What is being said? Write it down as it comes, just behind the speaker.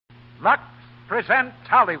Lux presents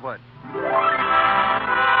Hollywood.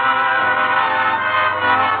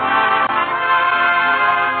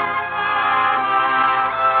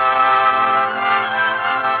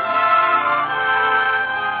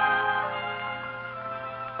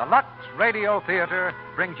 The Lux Radio Theater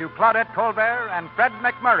brings you Claudette Colbert and Fred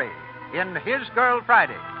MacMurray in His Girl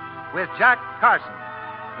Friday with Jack Carson.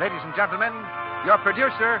 Ladies and gentlemen, your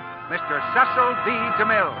producer, Mr. Cecil B.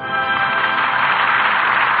 DeMille.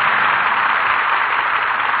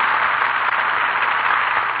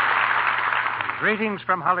 Greetings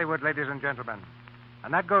from Hollywood, ladies and gentlemen.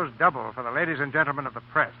 And that goes double for the ladies and gentlemen of the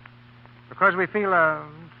press, because we feel a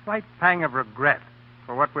slight pang of regret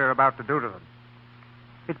for what we're about to do to them.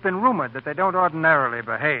 It's been rumored that they don't ordinarily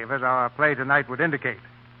behave as our play tonight would indicate,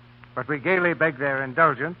 but we gaily beg their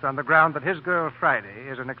indulgence on the ground that His Girl Friday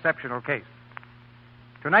is an exceptional case.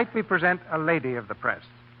 Tonight we present a lady of the press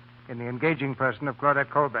in the engaging person of Claudette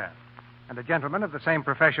Colbert, and a gentleman of the same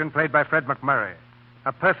profession played by Fred MacMurray.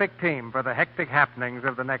 A perfect team for the hectic happenings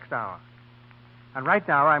of the next hour. And right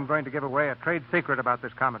now, I'm going to give away a trade secret about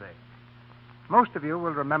this comedy. Most of you will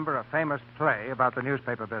remember a famous play about the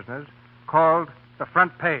newspaper business called The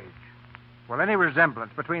Front Page. Well, any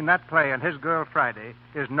resemblance between that play and His Girl Friday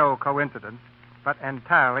is no coincidence, but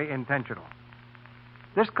entirely intentional.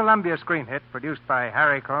 This Columbia screen hit, produced by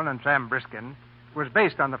Harry Cohn and Sam Briskin, was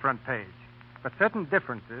based on The Front Page, but certain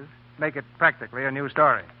differences make it practically a new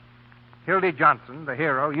story. Hildy Johnson, the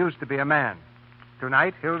hero, used to be a man.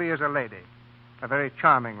 Tonight, Hildy is a lady, a very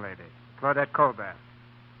charming lady, Claudette Colbert.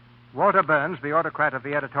 Walter Burns, the autocrat of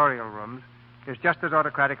the editorial rooms, is just as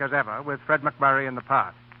autocratic as ever, with Fred MacMurray in the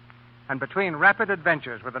part. And between rapid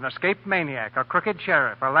adventures with an escaped maniac, a crooked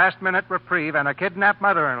sheriff, a last-minute reprieve, and a kidnapped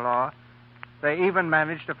mother-in-law, they even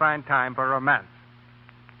manage to find time for romance.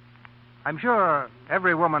 I'm sure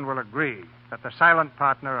every woman will agree that the silent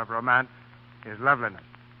partner of romance is loveliness.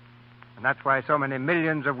 And that's why so many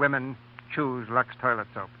millions of women choose Lux toilet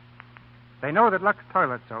soap. They know that Lux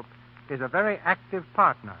toilet soap is a very active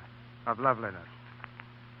partner of loveliness.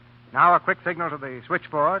 Now a quick signal to the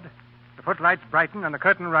switchboard. The footlights brighten and the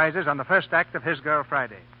curtain rises on the first act of His Girl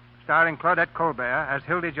Friday, starring Claudette Colbert as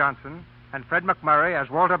Hildy Johnson and Fred MacMurray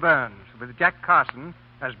as Walter Burns, with Jack Carson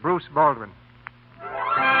as Bruce Baldwin.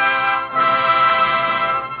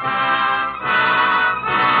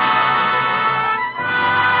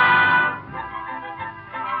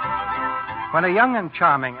 When a young and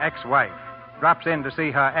charming ex-wife drops in to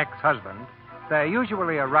see her ex-husband, there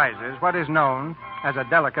usually arises what is known as a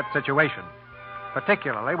delicate situation,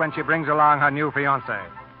 particularly when she brings along her new fiancé.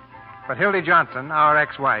 But Hildy Johnson, our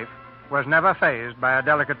ex-wife, was never fazed by a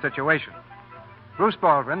delicate situation. Bruce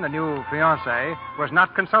Baldwin, the new fiancé, was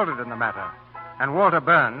not consulted in the matter, and Walter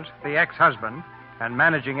Burns, the ex-husband and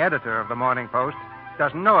managing editor of the Morning Post,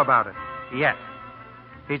 doesn't know about it yet.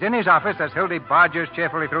 He's in his office as Hildy barges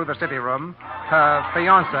cheerfully through the city room, her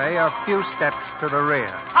fiancé a few steps to the rear.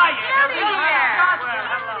 Hi, Hildy here.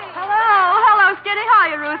 Hello, Skitty. How are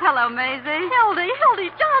you, Ruth? Hello, Maisie. Hildy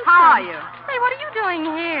Johnson. How are you? Hey, what are you doing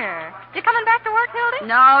here? You coming back to work, Hildy?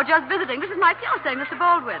 No, just visiting. This is my fiancé, Mr.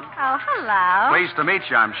 Baldwin. Oh, hello. Pleased to meet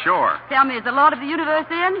you, I'm sure. Tell me, is the Lord of the Universe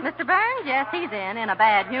in? Mr. Burns? Yes, he's in a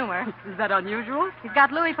bad humor. Is that unusual? He's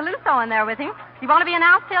got Louis Peluso in there with him. You want to be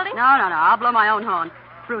announced, Hildy? No. I'll blow my own horn.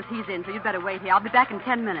 Bruce, he's in, so you'd better wait here. I'll be back in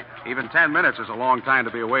 10 minutes. Even 10 minutes is a long time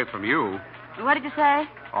to be away from you. What did you say?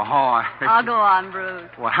 Oh, I'll go on, Bruce.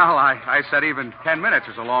 Well, I said even 10 minutes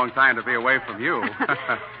is a long time to be away from you.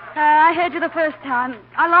 I heard you the first time.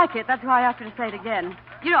 I like it. That's why I asked you to say it again.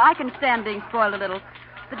 You know, I can stand being spoiled a little.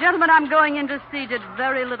 The gentleman I'm going in to see did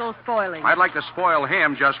very little spoiling. I'd like to spoil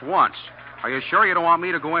him just once. Are you sure you don't want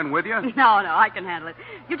me to go in with you? No, I can handle it.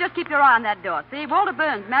 You just keep your eye on that door. See, Walter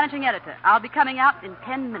Burns, managing editor. I'll be coming out in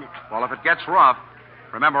 10 minutes. Well, if it gets rough,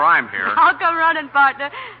 remember I'm here. I'll come running, partner.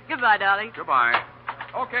 Goodbye, darling. Goodbye.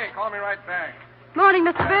 Okay, call me right back. Morning,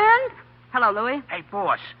 Mr. Burns. Hello, Louis. Hey,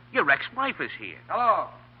 boss, your ex-wife is here. Hello,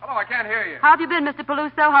 I can't hear you. How have you been, Mr.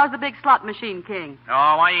 Peluso? How's the big slot machine king? No,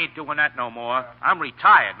 I ain't doing that no more. I'm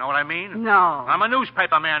retired, know what I mean? No. I'm a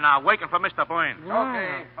newspaper man now, working for Mr. Burns.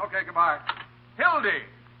 Okay, goodbye. Hildy.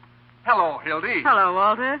 Hello, Hildy. Hello,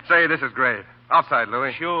 Walter. Say, this is great. Outside,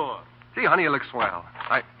 Louis. Sure. Gee, honey, you look swell.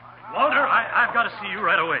 Walter, I've got to see you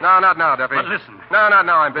right away. No, not now, Duffy. But listen. No, not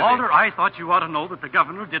now. I'm busy. Walter, I thought you ought to know that the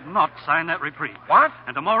governor did not sign that reprieve. What?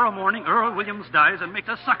 And tomorrow morning, Earl Williams dies and makes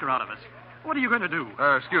a sucker out of us. What are you going to do?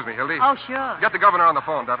 Excuse me, Hildy. Oh, sure. Get the governor on the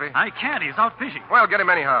phone, Duffy. I can't. He's out fishing. Well, get him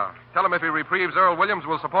anyhow. Tell him if he reprieves Earl Williams,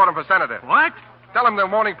 we'll support him for senator. What? Tell him the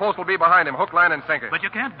morning post will be behind him, hook, line, and sinker. But you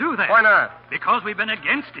can't do that. Why not? Because we've been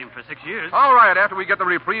against him for 6 years. All right, after we get the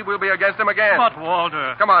reprieve, we'll be against him again. But,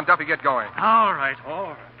 Walter. Come on, Duffy, get going. All right.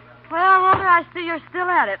 Well, Walter, I see you're still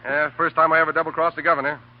at it. Yeah, first time I ever double-crossed the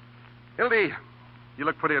governor. Hildy, you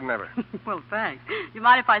look prettier than ever. Well, thanks. You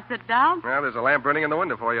mind if I sit down? Well, there's a lamp burning in the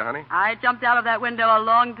window for you, honey. I jumped out of that window a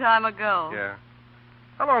long time ago. Yeah.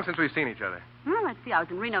 How long since we've seen each other? Let's see. I was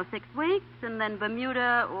in Reno 6 weeks, and then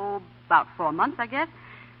Bermuda, about 4 months, I guess.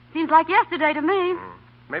 Seems like yesterday to me.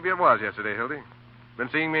 Maybe it was yesterday, Hildy. Been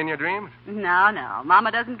seeing me in your dreams? No.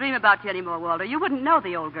 Mama doesn't dream about you anymore, Walter. You wouldn't know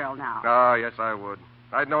the old girl now. Oh, yes, I would.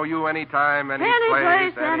 I'd know you anytime, any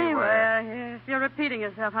place, anywhere. anywhere. Yes, you're repeating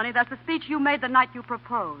yourself, honey. That's the speech you made the night you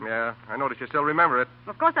proposed. Yeah, I noticed you still remember it.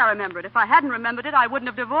 Of course I remember it. If I hadn't remembered it, I wouldn't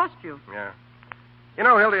have divorced you. Yeah. You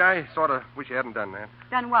know, Hildy, I sort of wish you hadn't done that.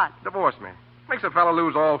 Done what? Divorced me. Makes a fellow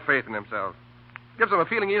lose all faith in himself. Gives him a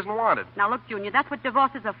feeling he isn't wanted. Now, look, Junior, that's what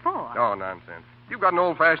divorces are for. Oh, nonsense. You've got an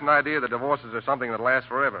old-fashioned idea that divorces are something that lasts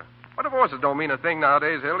forever. But divorces don't mean a thing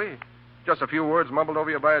nowadays, Hildy. Just a few words mumbled over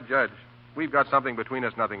you by a judge. We've got something between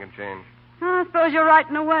us nothing can change. I suppose you're right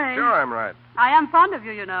in a way. Sure, I'm right. I am fond of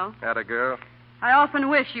you, you know. Atta girl. I often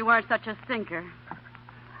wish you weren't such a stinker.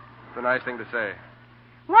 It's a nice thing to say.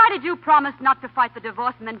 Why did you promise not to fight the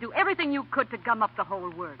divorce and then do everything you could to gum up the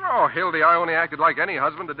whole work? Oh, Hildy, I only acted like any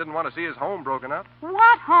husband that didn't want to see his home broken up.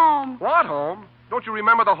 What home? What home? Don't you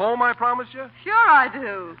remember the home I promised you? Sure I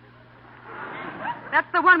do. That's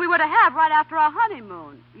the one we were to have right after our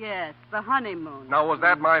honeymoon. Yes, the honeymoon. Now, was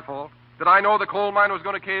that my fault? Did I know the coal mine was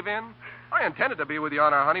going to cave in? I intended to be with you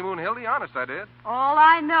on our honeymoon, Hildy. Honest, I did. All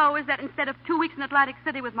I know is that instead of 2 weeks in Atlantic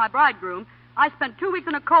City with my bridegroom, I spent 2 weeks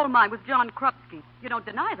in a coal mine with John Krupski. You don't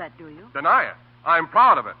deny that, do you? Deny it? I'm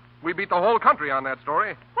proud of it. We beat the whole country on that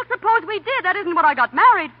story. Well, suppose we did. That isn't what I got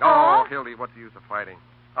married for. Oh, Hildy, what's the use of fighting?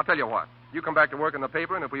 I'll tell you what. You come back to work in the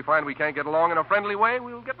paper, and if we find we can't get along in a friendly way,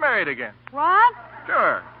 we'll get married again. What?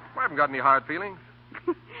 Sure. I haven't got any hard feelings.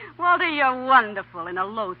 Walter, you're wonderful in a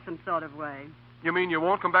loathsome sort of way. You mean you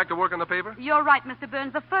won't come back to work in the paper? You're right, Mr.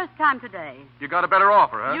 Burns. The first time today. You got a better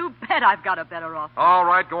offer, huh? You bet I've got a better offer. All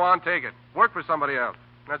right, go on, take it. Work for somebody else.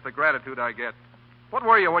 That's the gratitude I get. What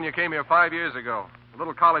were you when you came here 5 years ago? A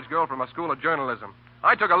little college girl from a school of journalism.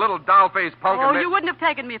 I took a little doll-faced punk and... you wouldn't have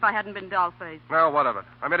taken me if I hadn't been doll-faced. Well, what of it?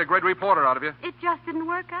 I made a great reporter out of you. It just didn't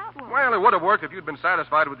work out well. Well, it would have worked if you'd been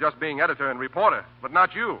satisfied with just being editor and reporter. But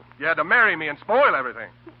not you. You had to marry me and spoil everything.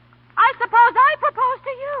 I suppose I proposed to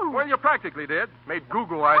you. Well, you practically did. Made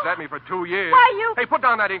goo-goo eyes at me for 2 years. Why, you... Hey, put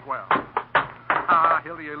down that inkwell. Ah,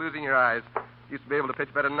 Hildy, you're losing your eyes. Used to be able to pitch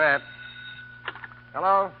better than that.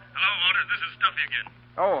 Hello? Hello, Walter. This is Duffy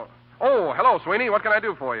again. Oh, hello, Sweeney. What can I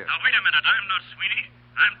do for you? Now, wait a minute. I'm not Sweeney.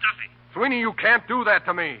 I'm Duffy. Sweeney, you can't do that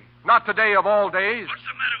to me. Not today of all days. What's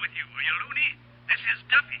the matter with you? Are you loony? This is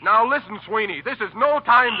Duffy. Now, listen, Sweeney. This is no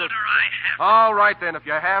time Walter, to... I have to. All right, then. If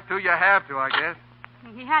you have to, you have to, I guess.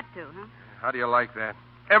 He had to, huh? How do you like that?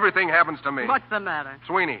 Everything happens to me. What's the matter?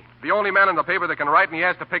 Sweeney, the only man in the paper that can write, and he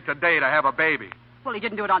has to pick today to have a baby. Well, he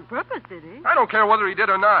didn't do it on purpose, did he? I don't care whether he did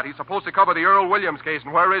or not. He's supposed to cover the Earl Williams case,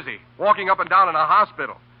 and where is he? Walking up and down in a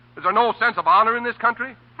hospital. Is there no sense of honor in this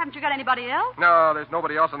country? Haven't you got anybody else? No, there's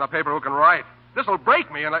nobody else in the paper who can write. This'll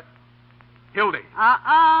break me, and Hildy.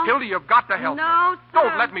 Hildy, you've got to help me. No, sir.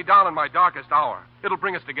 Don't let me down in my darkest hour. It'll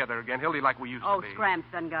bring us together again, Hildy, like we used to be. Oh, scram,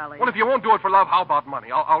 Svengali. Well, if you won't do it for love, how about money?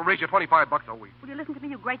 I'll raise you $25 a week. Will you listen to me,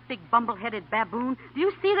 you great big bumble-headed baboon? Do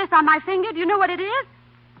you see this on my finger? Do you know what it is?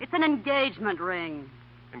 It's an engagement ring.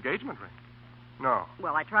 Engagement ring? No.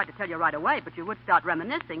 Well, I tried to tell you right away, but you would start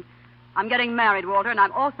reminiscing. I'm getting married, Walter, and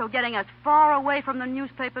I'm also getting as far away from the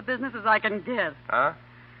newspaper business as I can get. Huh?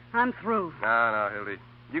 I'm through. No, Hildy.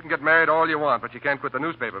 You can get married all you want, but you can't quit the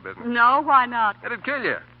newspaper business. No, why not? It'd kill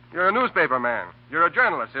you. You're a newspaper man. You're a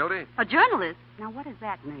journalist, Hildy. A journalist? Now, what does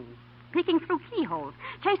that mean? Peeking through keyholes,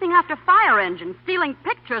 chasing after fire engines, stealing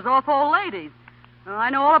pictures off old ladies. Oh, I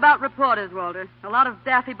know all about reporters, Walter. A lot of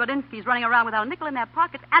daffy Budinskis running around without a nickel in their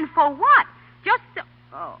pockets. And for what? Just so...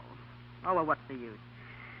 Oh, well, what's the use?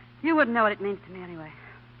 You wouldn't know what it means to me anyway.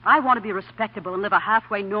 I want to be respectable and live a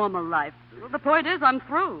halfway normal life. Well, the point is, I'm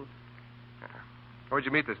through. Where'd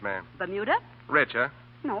you meet this man? Bermuda? Rich, huh?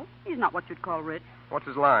 No, he's not what you'd call rich. What's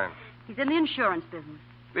his line? He's in the insurance business.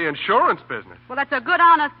 The insurance business? Well, that's a good,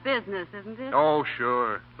 honest business, isn't it? Oh,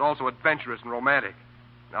 sure. It's also adventurous and romantic.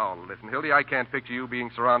 Now, listen, Hildy, I can't picture you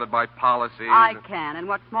being surrounded by policies. I can, and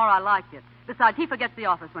what's more, I like it. Besides, he forgets the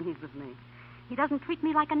office when he's with me. He doesn't treat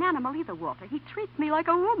me like an animal either, Walter. He treats me like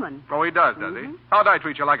a woman. Oh, he does he? How'd I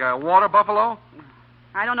treat you, like a water buffalo?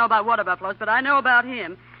 I don't know about water buffaloes, but I know about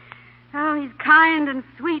him. Oh, he's kind and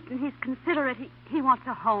sweet, and he's considerate. He wants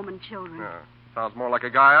a home and children. Sounds more like a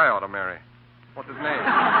guy I ought to marry. What's his name?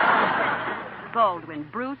 Baldwin.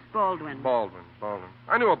 Bruce Baldwin. Baldwin.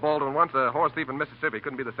 I knew a Baldwin once, a horse thief in Mississippi.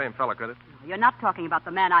 Couldn't be the same fella, could it? You're not talking about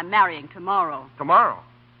the man I'm marrying tomorrow. Tomorrow?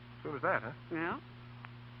 As soon as that, huh? No.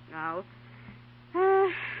 No.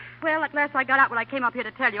 Well, at last I got out what I came up here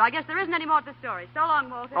to tell you. I guess there isn't any more to the story. So long,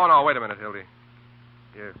 Walter. Oh, no, wait a minute, Hildy.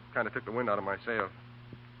 You kind of took the wind out of my sails.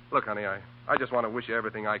 Look, honey, I just want to wish you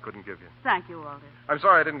everything I couldn't give you. Thank you, Walter. I'm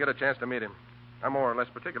sorry I didn't get a chance to meet him. I'm more or less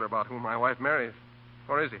particular about whom my wife marries.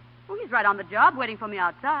 Where is he? Well, he's right on the job, waiting for me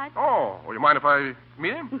outside. Oh, well, you mind if I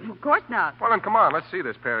meet him? Of course not. Well, then come on, let's see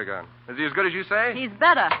this paragon. Is he as good as you say? He's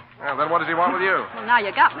better. Well, then what does he want with you? Well, now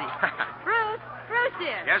you got me. Bruce,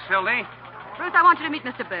 dear. Yes, Hildy? Bruce, I want you to meet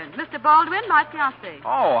Mr. Burns. Mr. Baldwin, my fiancé.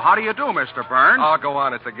 Oh, how do you do, Mr. Burns? Oh, go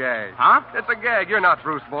on, it's a gag. Huh? It's a gag. You're not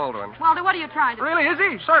Bruce Baldwin. Walter, what are you trying to... Really, is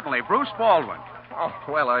he? Certainly, Bruce Baldwin. Oh,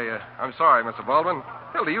 well, I'm sorry, Mr. Baldwin.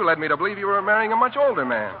 Hildy, you led me to believe you were marrying a much older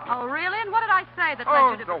man. Oh, really? And what did I say that Oh,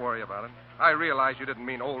 led you to... don't worry about it. I realize you didn't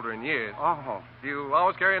mean older in years. Oh. Do you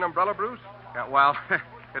always carry an umbrella, Bruce? Yeah, well,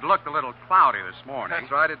 it looked a little cloudy this morning.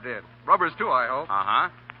 That's right, it did. Rubbers, too, I hope. Uh-huh.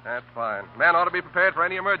 That's fine. Man ought to be prepared for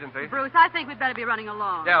any emergency. Bruce, I think we'd better be running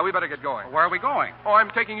along. Yeah, we better get going. Where are we going? Oh, I'm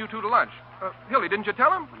taking you two to lunch. Hildy, didn't you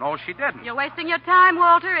tell him? No, she didn't. You're wasting your time,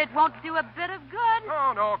 Walter. It won't do a bit of good.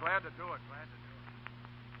 Oh, no, glad to do it.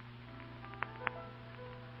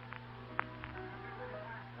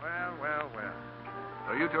 Well.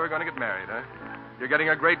 So you two are going to get married, huh? You're getting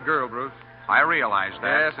a great girl, Bruce. I realize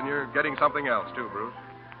that. Yes, and you're getting something else, too, Bruce.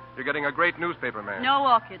 You're getting a great newspaper man. No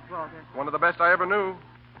orchids, Walter. One of the best I ever knew.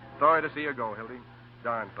 Sorry to see you go, Hildy.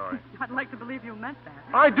 Darn sorry. I'd like to believe you meant that.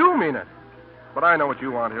 I do mean it. But I know what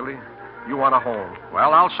you want, Hildy. You want a home.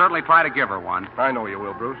 Well, I'll certainly try to give her one. I know you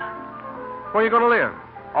will, Bruce. Where are you going to live?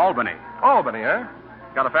 Albany. Albany, huh?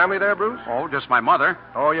 Got a family there, Bruce? Oh, just my mother.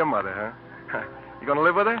 Oh, your mother, huh? You going to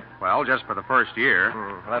live with her? Well, just for the first year.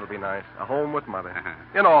 That'll be nice. A home with mother.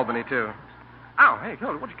 In Albany, too. Ow, hey,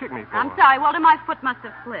 Hildy, what'd you kick me for? I'm sorry, Walter. My foot must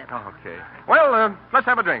have slipped. Oh, okay. Well, let's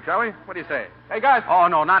have a drink, shall we? What do you say? Hey, guys. Oh,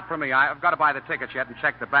 no, not for me. I've got to buy the tickets yet and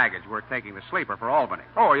check the baggage. We're taking the sleeper for Albany.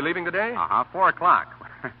 Oh, are you leaving today? Uh-huh, 4 o'clock.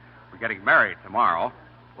 We're getting married tomorrow.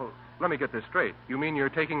 Well, let me get this straight. You mean you're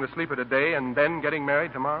taking the sleeper today and then getting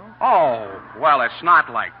married tomorrow? Oh, well, it's not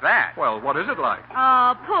like that. Well, what is it like?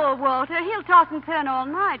 Oh, poor Walter. He'll toss and turn all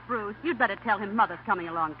night, Bruce. You'd better tell him Mother's coming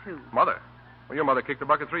along, too. Mother? Well, your mother kicked the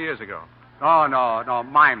bucket 3 years ago. Oh, no,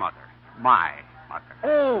 my mother. My mother.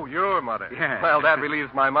 Oh, your mother. Yes. Well, that relieves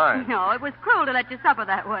my mind. No, it was cruel to let you suffer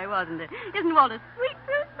that way, wasn't it? Isn't Walter sweet,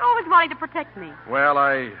 Bruce? Always wanting to protect me. Well,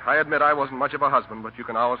 I admit I wasn't much of a husband, but you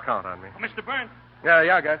can always count on me. Oh, Mr. Burns,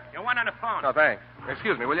 Yeah, guys. you're one on the phone. No, thanks.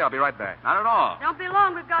 Excuse me, will you? I'll be right back. Not at all. Don't be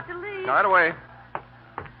long. We've got to leave. Right away.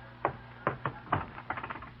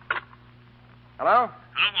 Hello?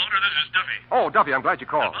 Hello, Walter. This is Duffy. Oh, Duffy, I'm glad you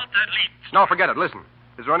called. About that lead. No, forget it. Listen.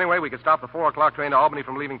 Is there any way we could stop the 4 o'clock train to Albany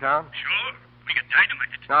from leaving town? Sure. We got dynamite.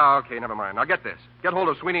 No, okay, never mind. Now get this. Get hold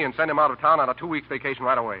of Sweeney and send him out of town on a 2-week vacation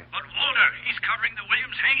right away. But, Walter, he's covering the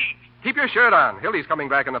Williams hanging. Keep your shirt on. Hildy's coming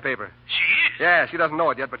back in the paper. She is? Yeah, she doesn't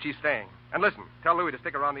know it yet, but she's staying. And listen, tell Louis to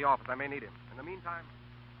stick around the office. I may need him. In the meantime...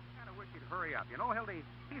 I kind of wish you'd hurry up. You know, Hildy,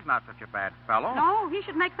 he's not such a bad fellow. No, he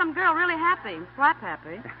should make some girl really happy. Slap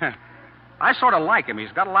happy. I sort of like him.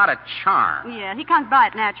 He's got a lot of charm. Yeah, he comes by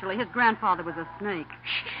it naturally. His grandfather was a snake.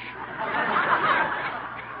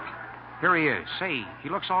 Here he is. Say, he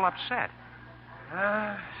looks all upset.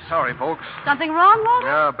 Sorry, folks. Something wrong, Walter?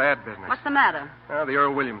 Yeah, bad business. What's the matter? The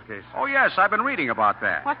Earl Williams case. Oh, yes, I've been reading about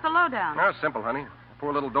that. What's the lowdown? Oh, simple, honey. The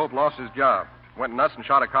poor little dope lost his job. Went nuts and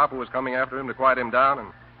shot a cop who was coming after him to quiet him down, and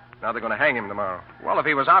now they're going to hang him tomorrow. Well, if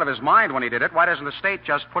he was out of his mind when he did it, why doesn't the state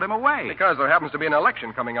just put him away? Because there happens to be an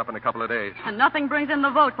election coming up in a couple of days. And nothing brings in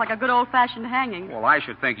the votes like a good old-fashioned hanging. Well, I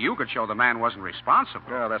should think you could show the man wasn't responsible.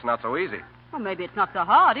 No, that's not so easy. Well, maybe it's not so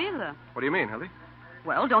hard either. What do you mean, Hildy?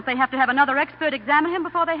 Well, don't they have to have another expert examine him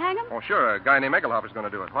before they hang him? Oh, sure. A guy named Egelhofer's going to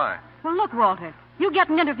do it. Why? Well, look, Walter. You get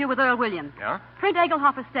an interview with Earl Williams. Yeah? Print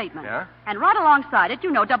Egelhofer's statement. Yeah? And right alongside it,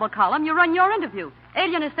 double column, you run your interview.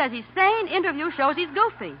 Alienist says he's sane. Interview shows he's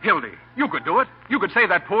goofy. Hildy, you could do it. You could save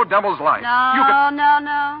that poor devil's life.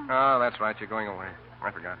 No. Oh, that's right. You're going away.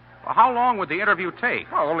 I forgot. Well, how long would the interview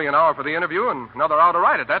take? Well, only an hour for the interview and another hour to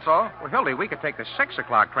write it, that's all. Well, Hildy, we could take the 6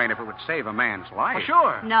 o'clock train if it would save a man's life. Well,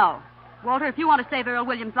 sure. No. Walter, if you want to save Earl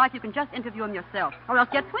Williams' life, you can just interview him yourself. Or else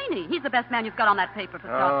get Sweeney. He's the best man you've got on that paper for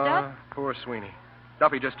talk stuff. Poor Sweeney.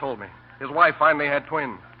 Duffy just told me. His wife finally had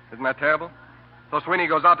twins. Isn't that terrible? So Sweeney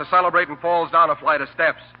goes out to celebrate and falls down a flight of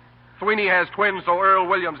steps. Sweeney has twins, so Earl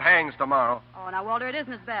Williams hangs tomorrow. Oh, now, Walter, it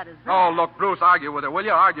isn't as bad as that. Oh, look, Bruce, argue with her, will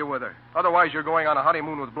you? Argue with her. Otherwise, you're going on a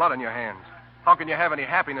honeymoon with blood on your hands. How can you have any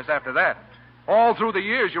happiness after that? All through the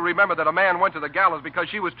years, you remember that a man went to the gallows because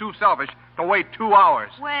she was too selfish to wait 2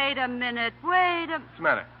 hours. Wait a minute. What's the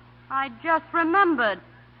matter? I just remembered.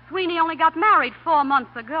 Sweeney only got married 4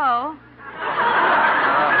 months ago.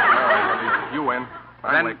 You win.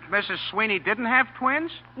 Then Mrs. Sweeney didn't have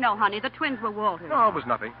twins? No, honey, the twins were Walter's. No, it was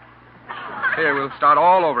nothing. Here, we'll start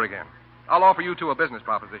all over again. I'll offer you two a business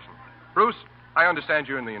proposition. Bruce, I understand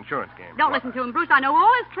you're in the insurance game. Don't listen to him, Bruce. I know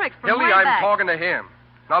all his tricks from Hildy, way I'm back. talking to him.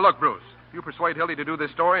 Now, look, Bruce. You persuade Hildy to do this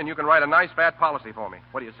story, and you can write a nice, fat policy for me.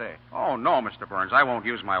 What do you say? Oh, no, Mr. Burns. I won't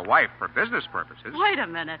use my wife for business purposes. Wait a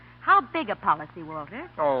minute. How big a policy, Walter?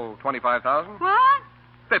 Oh, 25,000? What?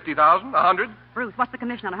 50,000? 100? Bruce, what's the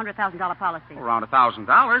commission on a $100,000 policy? Around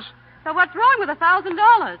 $1,000. So what's wrong with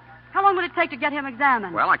 $1,000? How long would it take to get him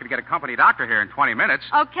examined? Well, I could get a company doctor here in 20 minutes.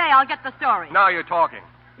 Okay, I'll get the story. Now you're talking.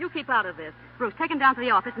 You keep out of this. Bruce, take him down to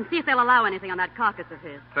the office and see if they'll allow anything on that carcass of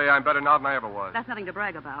his. Say I'm better now than I ever was. That's nothing to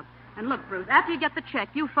brag about. And look, Bruce, after you get the check,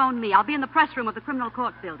 you phone me. I'll be in the press room of the criminal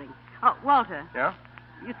court building. Oh, Walter. Yeah?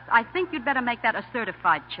 I think you'd better make that a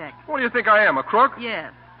certified check. What do you think I am, a crook?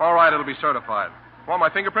 Yes. All right, it'll be certified. Want my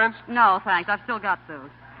fingerprints? No, thanks. I've still got those.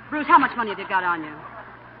 Bruce, how much money have you got on you?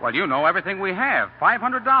 Well, you know everything we have.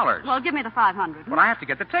 $500. Well, give me the $500. But I have to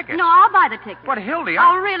get the ticket. No, I'll buy the ticket. But, Hildy,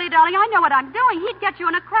 Oh, really, darling? I know what I'm doing. He'd get you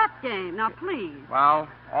in a crap game. Now, please. Well,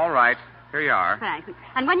 all right. Here you are. Thanks.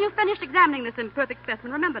 And when you've finished examining this imperfect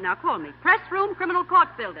specimen, remember now, call me. Press room, criminal court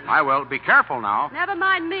building. I will. Be careful now. Never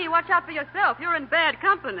mind me. Watch out for yourself. You're in bad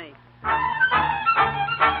company.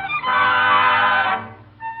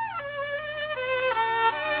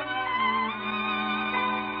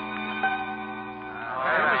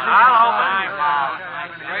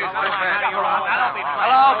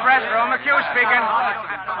 Hello, press room. Accused speaking.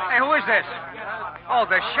 Hey, who is this? Oh,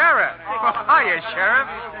 the sheriff. Hiya, Sheriff.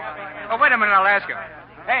 Oh, wait a minute. I'll ask him.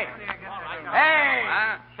 Hey.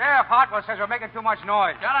 Sheriff Hartwell says we're making too much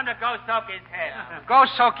noise. Tell him to go soak his head. Go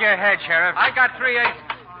soak your head, Sheriff. I got 3 aces.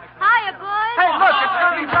 Hiya, boys. Hey, look, it's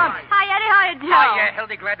Hildy Johnson. Hi, Eddie. Hiya, Joe. Oh, yeah,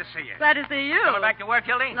 Hildy, glad to see you. Glad to see you. Coming back to work,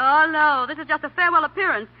 Hildy? No. This is just a farewell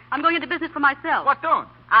appearance. I'm going into business for myself. What doing?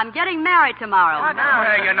 I'm getting married tomorrow.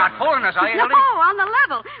 Hey, you're not fooling us, are you, Hildy? No, on the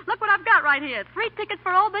level. Look what I've got right here. 3 tickets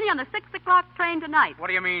for Albany on the 6 o'clock train tonight. What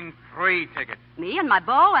do you mean, 3 tickets? Me and my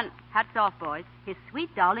beau and, hats off, boys, his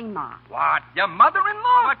sweet darling Ma. What? Your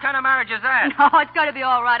mother-in-law? What kind of marriage is that? No, it's going to be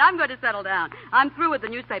all right. I'm going to settle down. I'm through with the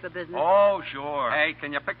newspaper business. Oh, sure. Hey,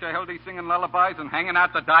 can you picture Hildy singing lullabies and hanging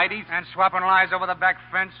out the didies? And swapping lies over the back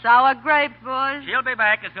fence? Sour grapes, boys. She'll be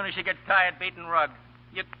back as soon as she gets tired beating rugs.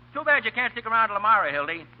 Too bad you can't stick around till tomorrow,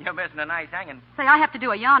 Hildy. You're missing a nice hanging. Say, I have to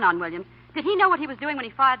do a yarn on Williams. Did he know what he was doing when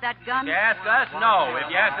he fired that gun? You ask us, no.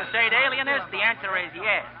 If you ask the state alienist, the answer is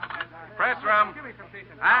yes. Press room.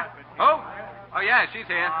 Huh? Who? Oh, yeah, she's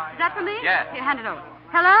here. Is that for me? Yes. Here, hand it over.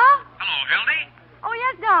 Hello? Hello, Hildy? Oh,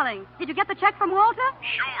 yes, darling. Did you get the check from Walter?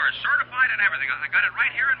 Sure, certified and everything. I got it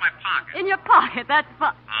right here in my pocket. In your pocket. That's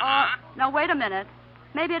fine. Uh-huh. No, wait a minute.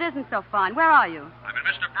 Maybe it isn't so fine. Where are you? I'm in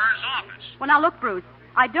Mr. Burns' office. Well, now, look, Bruce.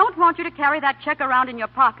 I don't want you to carry that check around in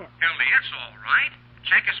your pocket. Hildy, it's all right.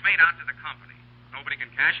 Check is made out to the company. Nobody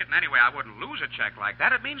can cash it, and anyway, I wouldn't lose a check like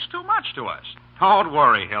that. It means too much to us. Don't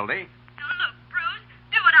worry, Hildy. Now, look, Bruce.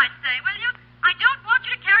 Do what I say, will you? I don't want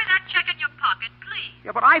you to carry that check in your pocket, please.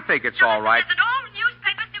 Yeah, but I think it's all right. There's an old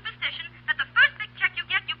newspaper superstition that the first big check you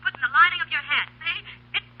get, you put in the lining of your hat.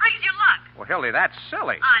 See? It brings you luck. Well, Hildy, that's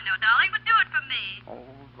silly. I know, darling, but do it for me. Oh,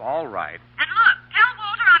 all right. And look, tell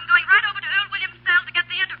Walter I'm going right over to Earl Williams' cell to get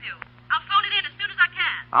the interview. I'll phone it in as soon as I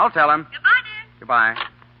can. I'll tell him. Goodbye, dear. Goodbye.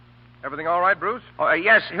 Everything all right, Bruce? Oh,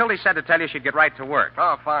 yes, Hildy said to tell you she'd get right to work.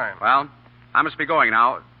 Oh, fine. Well, I must be going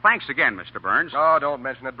now. Thanks again, Mr. Burns. Oh, don't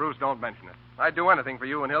mention it, Bruce. Don't mention it. I'd do anything for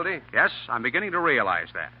you and Hildy. Yes, I'm beginning to realize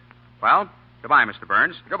that. Well, goodbye, Mr.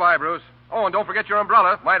 Burns. Goodbye, Bruce. Oh, and don't forget your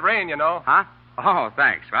umbrella. Might rain, you know. Huh? Oh,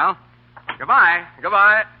 thanks. Well, goodbye.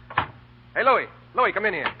 Goodbye. Hey, Louie. Louie, come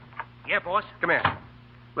in here. Yeah, boss. Come here.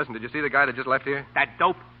 Listen, did you see the guy that just left here? That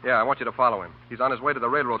dope? Yeah, I want you to follow him. He's on his way to the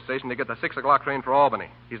railroad station to get the 6 o'clock train for Albany.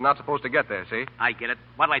 He's not supposed to get there, see? I get it.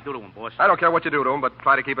 What'll I do to him, boss? I don't care what you do to him, but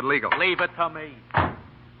try to keep it legal. Leave it to me.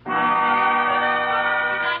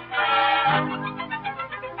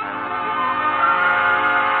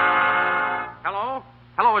 Hello?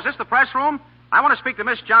 Hello, is this the press room? I want to speak to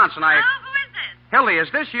Miss Johnson. Hello, who is this? Hildy, is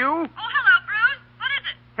this you? Oh, hello, Bruce. What is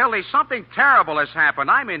it? Hildy, something terrible has happened.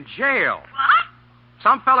 I'm in jail. What?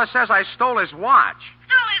 Some fella says I stole his watch.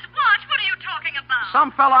 Stole his watch? What are you talking about?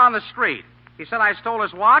 Some fella on the street. He said I stole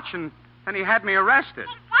his watch, and he had me arrested.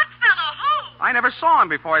 Well, what fellow? Who? I never saw him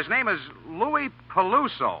before. His name is Louis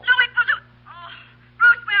Peluso. Louis Pazoo. Oh,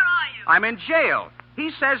 Bruce, where are you? I'm in jail. He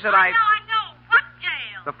says that I know.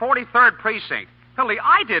 The 43rd precinct. Hildy,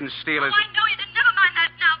 I didn't steal his... I know you didn't. Never mind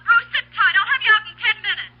that now. Bruce, sit tight. I'll have you out in 10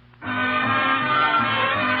 minutes.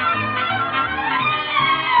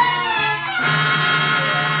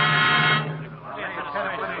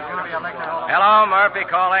 Hello, Murphy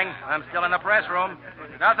calling. I'm still in the press room.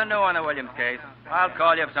 Nothing new on the Williams case. I'll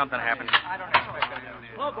call you if something happens.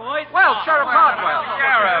 Hello, boys. Well, Sheriff Caldwell.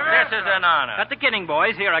 Sheriff, this is an honor. Got the kidding,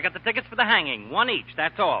 boys. Here, I got the tickets for the hanging. One each,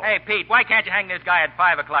 that's all. Hey, Pete, why can't you hang this guy at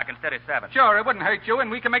 5 o'clock instead of 7? Sure, it wouldn't hurt you,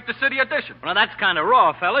 and we can make the city edition. Well, now, that's kind of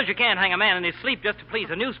raw, fellas. You can't hang a man in his sleep just to please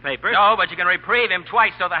a newspaper. No, but you can reprieve him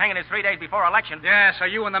twice so the hanging is 3 days before election. Yeah, so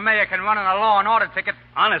you and the mayor can run on a law and order ticket.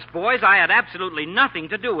 Honest, boys, I had absolutely nothing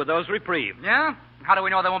to do with those reprieves. Yeah? How do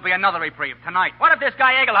we know there won't be another reprieve tonight? What if this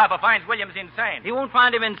guy Egelhoffer finds Williams insane? He won't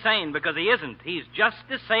find him insane because he isn't. He's just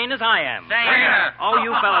as sane as I am. Sane? Oh,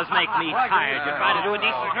 you fellas make me tired. You try to do a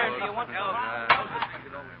decent turn for you once.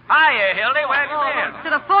 Hiya, Hildy. Where have you been? To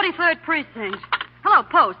the 43rd precinct. Hello,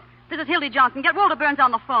 Post. This is Hildy Johnson. Get Walter Burns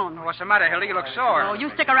on the phone. What's the matter, Hildy? You look sore. Oh, you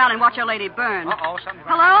stick around and watch your lady burn. Uh-oh, something...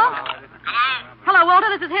 Hello? Hello? Hello, Walter.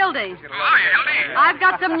 This is Hildy. Oh, hiya, Hildy. I've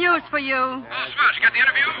got some news for you. Oh, swell. Did you get the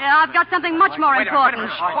interview? Yeah, I've got something much more important.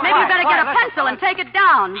 Maybe you better get a pencil and take it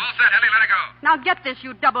down. All set, Hildy. Let it go. Now get this,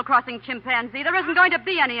 you double-crossing chimpanzee. There isn't going to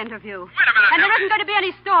be any interview. Wait a minute, And there Hildy. isn't going to be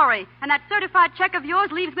any story. And that certified check of yours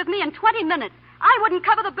leaves with me in 20 minutes. I wouldn't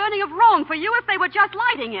cover the burning of Rome for you if they were just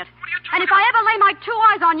lighting it. What are you And talking if I ever lay my two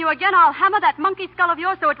eyes on you again, I'll hammer that monkey skull of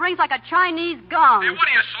yours so it rings like a Chinese gong. Hey, what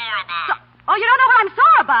are you sore about? Oh, you don't know what I'm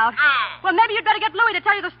sore about? No. Well, maybe you'd better get Louis to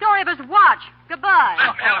tell you the story of his watch. Goodbye.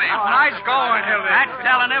 Listen, Hildy. Nice going, Hildy. That's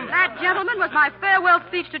telling him. That, gentleman, was my farewell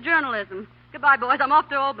speech to journalism. Goodbye, boys. I'm off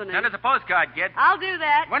to Albany. Send us a postcard, kid. I'll do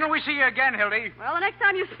that. When will we see you again, Hildy? Well, the next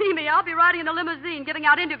time you see me, I'll be riding in the limousine giving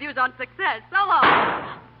out interviews on success. So long.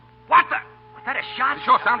 What the? Was that a shot? It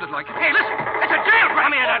sure sounded like it. Hey, listen. It's a jailbreak.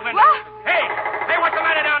 Come here, that window. What? Hey, what's the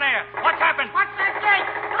matter down there? What's happened? What's that gate?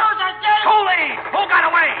 Close that gate! Cooley! Who got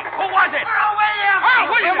away? Who was it? Earl Williams! Earl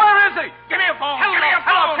Williams! Where is he? Give me a phone. Hello, Give me a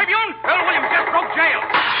phone. Tribune. Earl Williams just broke jail.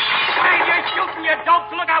 Hey, you're shooting, you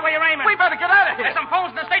dopes. Look out where you're aiming. We better get out of here. There's some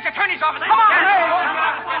phones in the state's attorney's office. Come on.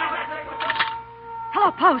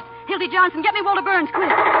 Hello, Post. Hildy Johnson. Get me Walter Burns,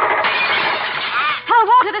 quick. Hello,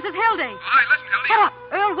 Walter. This is Hildy. All right, listen, Hildy. Shut up.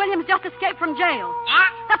 Earl Williams just escaped from jail.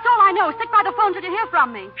 What? That's all I know. Stick by the phone till you hear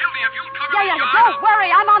from me. Hildy, if you'll cover Yeah, me, don't worry.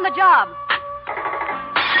 I'm on the job.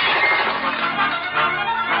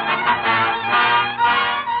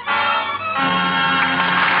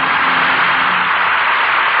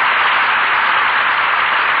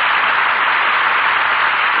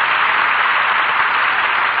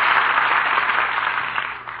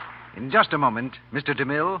 In just a moment, Mr.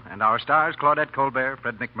 DeMille and our stars Claudette Colbert,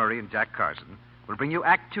 Fred MacMurray, and Jack Carson will bring you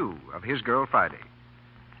Act 2 of His Girl Friday.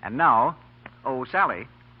 And now, oh, Sally.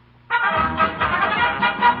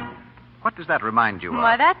 What does that remind you of?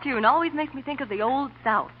 Why, that tune always makes me think of the old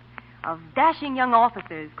South, of dashing young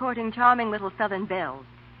officers courting charming little Southern belles.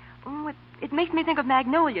 It makes me think of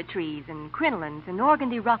magnolia trees and crinolines and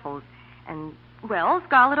organdy ruffles and, well,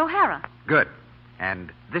 Scarlett O'Hara. Good.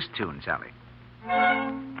 And this tune, Sally.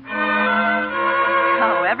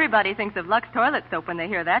 Oh, everybody thinks of Lux toilet soap when they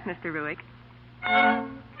hear that, Mr. Ruick.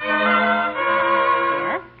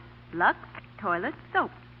 Yes, Lux toilet soap.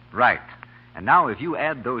 Right. And now, if you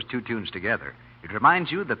add those two tunes together, it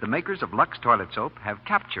reminds you that the makers of Lux Toilet Soap have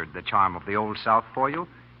captured the charm of the Old South for you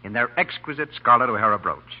in their exquisite Scarlett O'Hara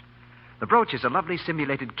brooch. The brooch is a lovely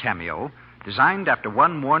simulated cameo designed after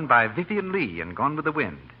one worn by Vivian Leigh in Gone with the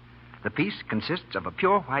Wind. The piece consists of a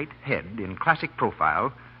pure white head in classic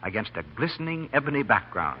profile against a glistening ebony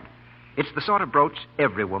background. It's the sort of brooch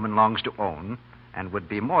every woman longs to own and would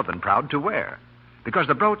be more than proud to wear, because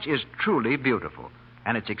the brooch is truly beautiful.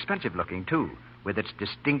 And it's expensive looking, too, with its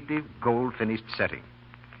distinctive gold-finished setting.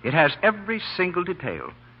 It has every single detail.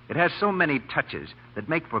 It has so many touches that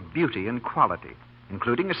make for beauty and quality,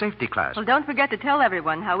 including a safety clasp. Well, don't forget to tell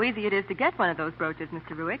everyone how easy it is to get one of those brooches,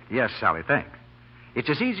 Mr. Ruick. Yes, Sally, thanks. It's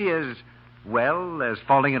as easy as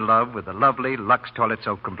falling in love with a lovely Lux Toilet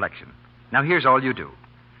Soap complexion. Now, here's all you do.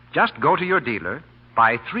 Just go to your dealer,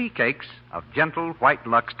 buy 3 cakes of gentle white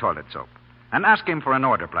Lux Toilet Soap, and ask him for an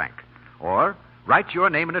order blank. Or write your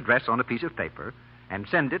name and address on a piece of paper and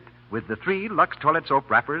send it with the 3 Lux Toilet Soap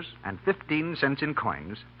wrappers and 15 cents in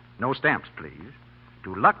coins, no stamps, please,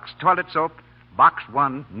 to Lux Toilet Soap, Box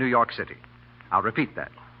 1, New York City. I'll repeat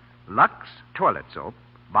that. Lux Toilet Soap,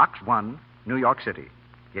 Box 1, New York City.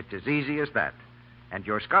 It's as easy as that. And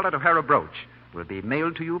your Scarlett O'Hara brooch will be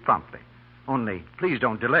mailed to you promptly. Only, please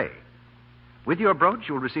don't delay. With your brooch,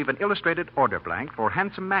 you'll receive an illustrated order blank for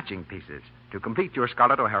handsome matching pieces to complete your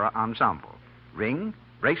Scarlett O'Hara ensemble. Ring,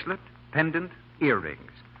 bracelet, pendant,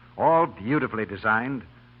 earrings. All beautifully designed,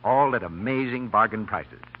 all at amazing bargain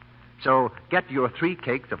prices. So get your 3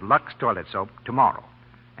 cakes of Lux toilet soap tomorrow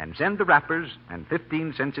and send the wrappers and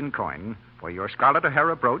 15 cents in coin for your Scarlet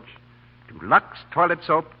O'Hara brooch to Lux Toilet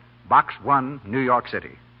Soap, Box 1, New York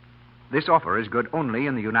City. This offer is good only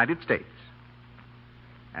in the United States.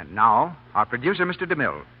 And now, our producer, Mr.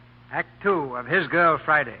 DeMille. Act 2 of His Girl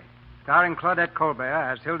Friday, starring Claudette Colbert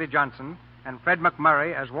as Hildy Johnson and Fred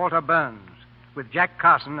MacMurray as Walter Burns, with Jack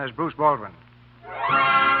Carson as Bruce Baldwin.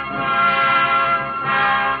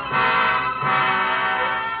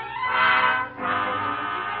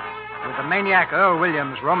 With the maniac Earl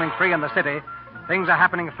Williams roaming free in the city, things are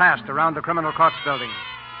happening fast around the criminal courts building.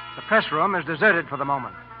 The press room is deserted for the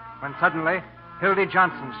moment, when suddenly Hildy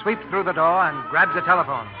Johnson sweeps through the door and grabs the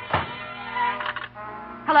telephone.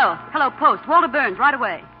 Hello, Post. Walter Burns, right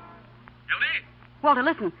away. Hildy? Walter,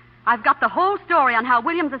 listen. I've got the whole story on how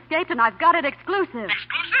Williams escaped, and I've got it exclusive.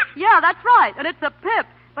 Exclusive? Yeah, that's right. And it's a pip.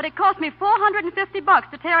 But it cost me $450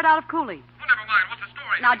 to tear it out of Cooley. Oh, never mind. What's the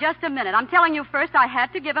story? Now, just a minute. I'm telling you first, I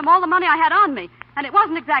had to give him all the money I had on me. And it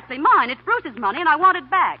wasn't exactly mine. It's Bruce's money, and I want it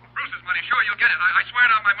back. Bruce's money? Sure, you'll get it. I swear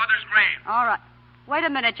it on my mother's grave. All right. Wait a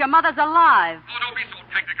minute. Your mother's alive. Oh, don't be so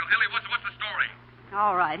technical, Hildy. What's the story?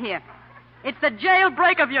 All right, here. It's the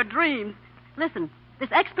jailbreak of your dreams. Listen, this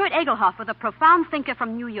expert Egelhoff, a profound thinker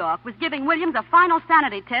from New York, was giving Williams a final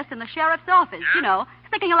sanity test in the sheriff's office. Yeah? You know,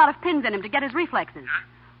 sticking a lot of pins in him to get his reflexes.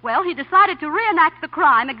 Yeah? Well, he decided to reenact the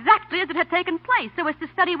crime exactly as it had taken place, so as to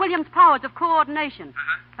study Williams' powers of coordination.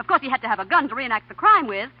 Uh-huh. Of course, he had to have a gun to reenact the crime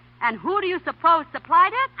with. And who do you suppose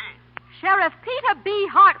supplied it? Who? Sheriff Peter B.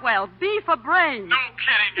 Hartwell, B for brains. No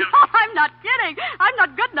kidding, Hildy. No, I'm not kidding. I'm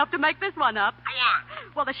not good enough to make this one up. Go on.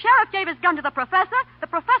 Well, the sheriff gave his gun to the professor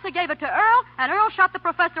gave it to Earl, and Earl shot the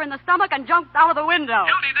professor in the stomach and jumped out of the window.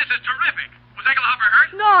 Hildy, this is terrific. Was Egelhofer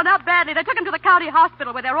hurt? No, not badly. They took him to the county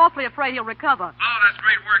hospital where they're awfully afraid he'll recover. Oh, that's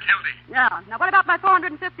great work, Hildy. Yeah. Now, what about my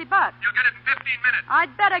 $450? You'll get it in 15 minutes.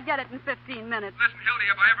 I'd better get it in 15 minutes. Listen, Hildy,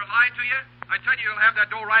 have I ever lied to you? I tell you, you'll have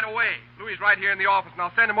that dough right away. Louis is right here in the office, and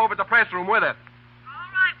I'll send him over to the press room with it. All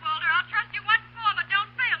right, Walter. I'll trust you once more, but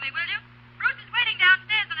don't fail me, will you? Bruce is waiting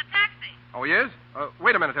downstairs in a taxi. Oh, he is?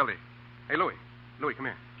 Wait a minute, Hildy. Hey, Louis. Louis,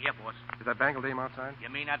 come here. Yeah, boss. Is that bangle dame outside?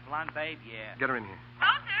 You mean that blonde babe? Yeah. Get her in here.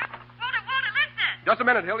 Walter, listen. Just a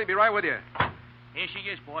minute, Hildy. Be right with you. Here she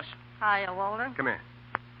is, boss. Hiya, Walter. Come here.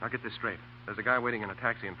 I'll get this straight. There's a guy waiting in a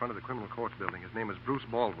taxi in front of the criminal courts building. His name is Bruce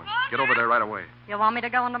Baldwin. Get over there right away. You want me to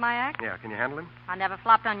go into my act? Yeah, can you handle him? I never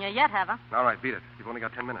flopped on you yet, have I? All right, beat it. You've only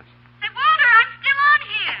got 10 minutes. Hey, Walter, I'm still on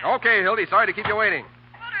here. Okay, Hildy. Sorry to keep you waiting.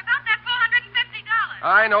 Walter, about that $450.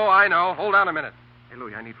 I know. Hold on a minute. Hey,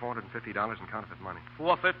 Louis, I need $450 in counterfeit money.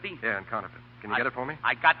 $450? Yeah, in counterfeit. Can you get it for me?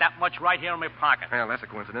 I got that much right here in my pocket. Well, that's a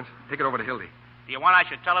coincidence. Take it over to Hildy. Do you want I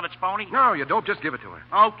should tell her it's phony? No, you dope. Just give it to her.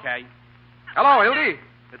 Okay. Hello, Hildy.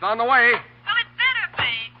 It's on the way. Well, it better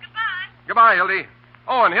be. Goodbye. Goodbye, Hildy.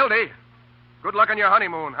 Oh, and Hildy, good luck on your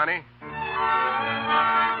honeymoon, honey.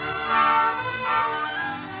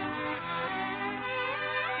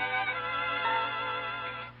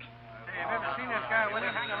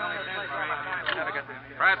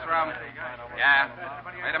 Press room. Yeah.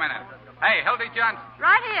 Wait a minute. Hey, Hildy Johnson.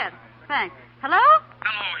 Right here. Thanks. Hello?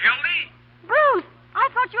 Hello, Hildy. Bruce, I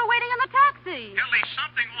thought you were waiting in the taxi. Hildy,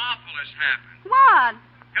 something awful has happened. What?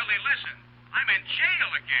 Hildy, listen. I'm in jail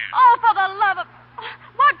again. Oh, for the love of...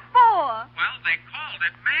 What for? Well, they called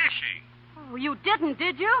it mashing. Oh, you didn't,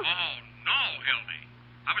 did you? Oh, no, Hildy.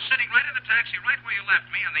 I was sitting right in the taxi right where you left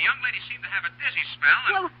me, and the young lady seemed to have a dizzy spell.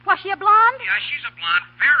 And... Well, was she a blonde? Yeah, she's a blonde,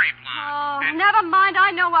 very blonde. Oh, And never mind.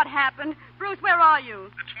 I know what happened. Bruce, where are you?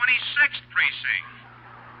 the 26th precinct.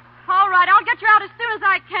 All right, I'll get you out as soon as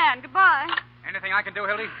I can. Goodbye. Anything I can do,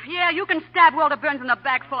 Hildy? Yeah, you can stab Walter Burns in the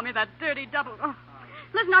back for me, that dirty double. Oh.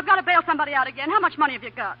 Listen, I've got to bail somebody out again. How much money have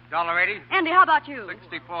you got? $1.80. Andy, how about you?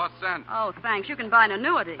 64 cents. Oh, thanks. You can buy an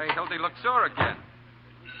annuity. Hey, Hildy, look sore again.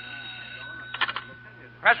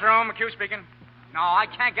 Press room, McHugh speaking. No, I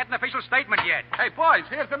can't get an official statement yet. Hey, boys,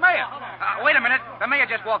 here's the mayor. Wait a minute. The mayor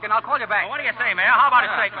just walked in. I'll call you back. What do you say, Mayor? How about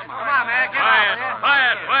a statement? Come on, Mayor. Get out.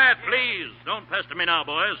 Quiet, please. Don't pester me now,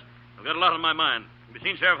 boys. I've got a lot on my mind. Have you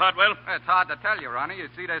seen Sheriff Hartwell? It's hard to tell you, Ronnie. You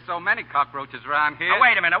see, there's so many cockroaches around here.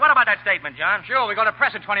 Wait a minute. What about that statement, John? Sure, we go to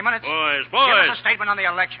press in 20 minutes. Boys. Give us a statement on the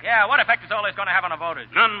election. Yeah, what effect is all this going to have on the voters?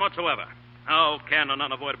 None whatsoever. How can an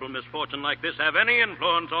unavoidable misfortune like this have any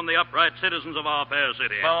influence on the upright citizens of our fair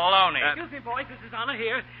city? Baloney. Excuse me, boys. This is Honor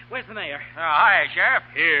here. Where's the mayor? Hi, Sheriff.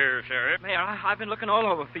 Here, Sheriff. Mayor, I've been looking all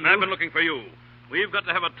over for you. I've been looking for you. We've got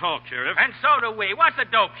to have a talk, Sheriff. And so do we. What's the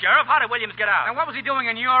dope, Sheriff? How did Williams get out? And what was he doing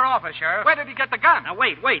in your office, Sheriff? Where did he get the gun? Now,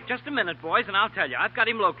 wait. Just a minute, boys, and I'll tell you. I've got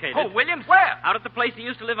him located. Oh, Williams? Where? Out at the place he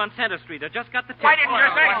used to live on Center Street. I just got the tip. Why didn't you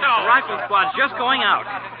say so? The rifle squad's just going out.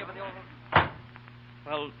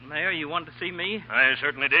 Well, Mayor, you wanted to see me? I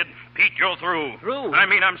certainly did. Pete, you're through. Through? I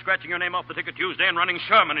mean, I'm scratching your name off the ticket Tuesday and running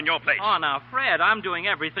Sherman in your place. Oh, now, Fred, I'm doing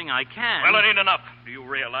everything I can. Well, it ain't enough. Do you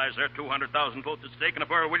realize there are 200,000 votes at stake, and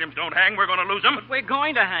if Earl Williams don't hang, we're going to lose him? But we're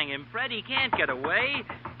going to hang him, Fred. He can't get away.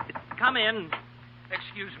 Come in.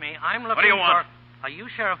 Excuse me, I'm looking What do you want? Are you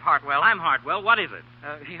Sheriff Hartwell? I'm Hartwell. What is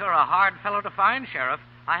it? You're a hard fellow to find, Sheriff.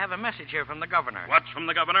 I have a message here from the governor. What's from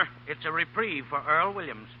the governor? It's a reprieve for Earl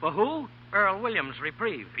Williams. For who? Earl Williams,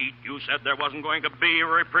 reprieve. Pete, you said there wasn't going to be a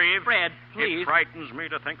reprieve. Fred, please. It frightens me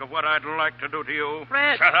to think of what I'd like to do to you.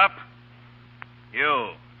 Fred. Shut up.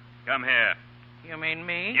 You, come here. You mean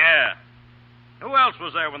me? Yeah. Who else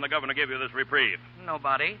was there when the governor gave you this reprieve?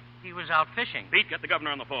 Nobody. He was out fishing. Pete, get the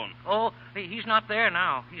governor on the phone. Oh, he's not there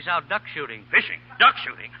now. He's out duck shooting. Fishing? Duck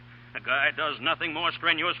shooting? A guy does nothing more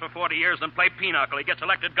strenuous for 40 years than play pinochle. He gets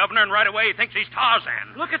elected governor, and right away he thinks he's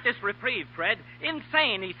Tarzan. Look at this reprieve, Fred.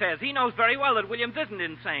 Insane, he says. He knows very well that Williams isn't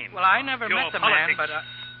insane. Well, I never Pure met the politics. man, but...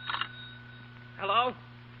 Hello?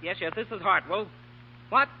 Yes, this is Hartwell.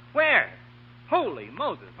 What? Where? Holy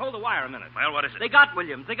Moses. Hold the wire a minute. Well, what is it? They got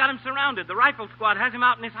Williams. They got him surrounded. The rifle squad has him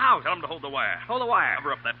out in his house. Tell him to hold the wire. Hold the wire.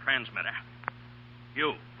 Cover up that transmitter.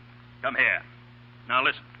 You, come here. Now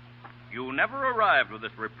listen. You never arrived with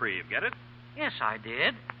this reprieve, get it? Yes, I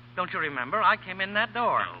did. Don't you remember? I came in that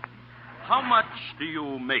door. How much do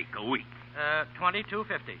you make a week? $22.50.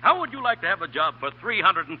 How would you like to have a job for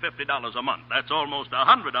 $350 a month? That's almost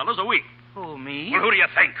 $100 a week. Who, me? Well, who do you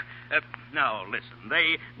think? Now, listen.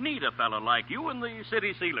 They need a fella like you in the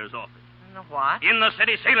city sealer's office. In the what? In the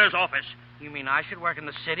city sealer's office. You mean I should work in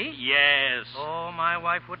the city? Yes. Oh, my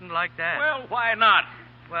wife wouldn't like that. Well, why not?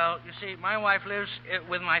 Well, you see, my wife lives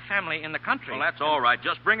with my family in the country. Well, that's all right.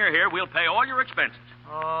 Just bring her here. We'll pay all your expenses.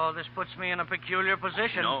 Oh, this puts me in a peculiar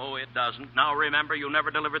position. No, it doesn't. Now, remember, you never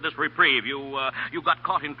delivered this reprieve. You got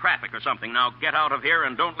caught in traffic or something. Now, get out of here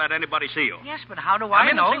and don't let anybody see you. Yes, but how do Come I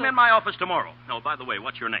in know? and see me in my office tomorrow. Oh, by the way,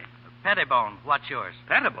 what's your name? Pettibone. What's yours?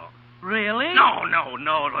 Pettibone. Really? No. Listen.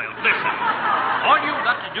 All you've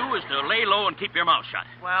got to do is to lay low and keep your mouth shut.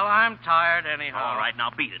 Well, I'm tired anyhow. All right,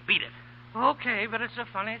 now beat it. Okay, but it's a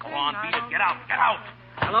funny Go thing. on, beat it. Get out.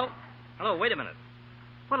 Hello, wait a minute.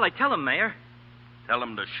 What'll I tell him, Mayor? Tell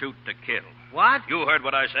him to shoot to kill. What? You heard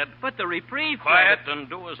what I said. But the reprieve... Quiet and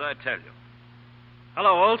do as I tell you.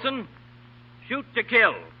 Hello, Olson. Shoot to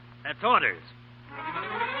kill. That's orders.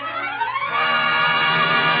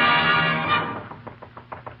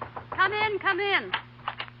 Come in.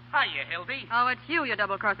 Hiya, Hildy. Oh, it's you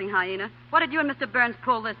double-crossing hyena. What did you and Mr. Burns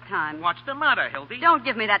pull this time? What's the matter, Hildy? Don't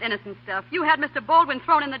give me that innocent stuff. You had Mr. Baldwin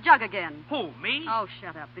thrown in the jug again. Who, me? Oh,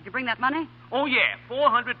 shut up. Did you bring that money? Oh, yeah,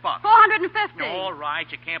 $400. $450. All right,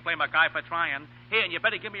 you can't blame a guy for trying. Here, you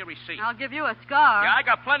better give me a receipt. I'll give you a scar. Yeah, I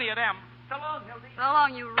got plenty of them. So long, Hildy. So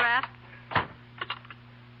long, you rat.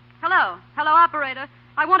 Hello, operator.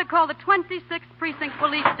 I want to call the 26th Precinct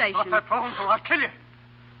Police Station. Off that phone, or I'll kill you.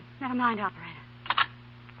 Never mind, operator.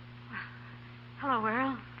 Hello,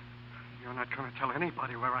 Earl. You're not going to tell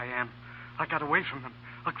anybody where I am. I got away from them.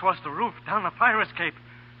 Across the roof, down the fire escape.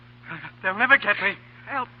 They'll never get me.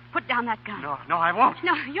 Earl, put down that gun. No, I won't.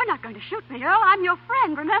 No, you're not going to shoot me, Earl. I'm your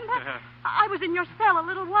friend, remember? I was in your cell a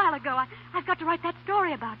little while ago. I've got to write that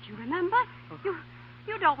story about you, remember?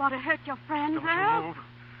 You don't want to hurt your friends, Don't Earl. you move.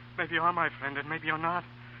 Maybe you're my friend, and maybe you're not.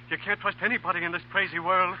 You can't trust anybody in this crazy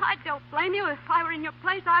world. I don't blame you. If I were in your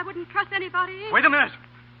place, I wouldn't trust anybody either. Wait a minute.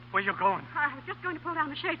 Where you going? I was just going to pull down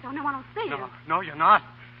the shade so no one will see you. No, you're not.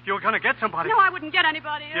 You're going to get somebody. No, I wouldn't get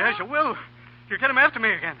anybody, Earl. Yes, you will. You get him after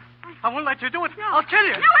me again. I won't let you do it. No. I'll kill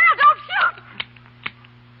you. No, Earl, don't shoot.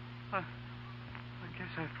 I guess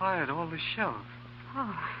I fired all the shells.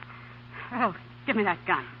 Oh. Earl, give me that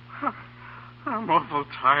gun. I'm awful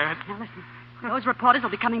tired. Now, listen. Those reporters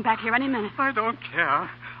will be coming back here any minute. I don't care.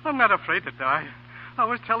 I'm not afraid to die. I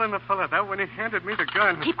was telling the fella that when he handed me the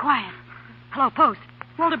gun. Keep quiet. Hello, Post.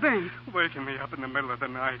 Walter Burns. Waking me up in the middle of the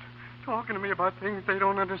night. Talking to me about things they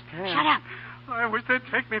don't understand. Shut up. I wish they'd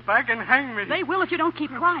take me back and hang me. They will if you don't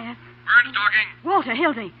keep quiet. Burns talking. Walter,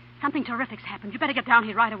 Hildy, something terrific's happened. You better get down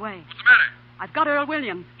here right away. What's the matter? I've got Earl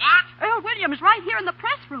Williams. What? Earl Williams right here in the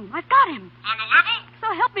press room. I've got him. On the level?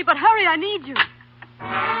 So help me, but hurry, I need you.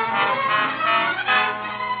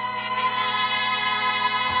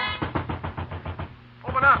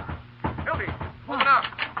 Open up. Hildy, open up.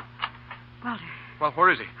 Walter, Well,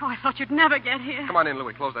 where is he? Oh, I thought you'd never get here. Come on in,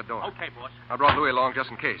 Louis. Close that door. Okay, boss. I brought Louis along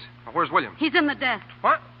just in case. Now, where's Williams? He's in the desk.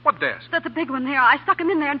 What? What desk? The big one there. I stuck him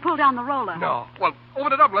in there and pulled down the roller. No. Well,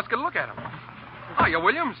 open it up and let's get a look at him. Hiya,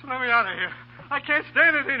 Williams. Let me out of here. I can't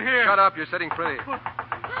stand it in here. Shut up. You're sitting pretty.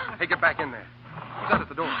 Hey, get back in there. Who's that at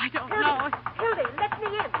the door? I don't know. Hildy, let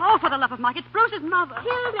me in. Oh, for the love of Mike, it's Bruce's mother.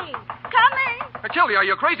 Hildy. Coming. Hildy, are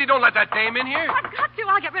you crazy? Don't let that dame in here. I've got to.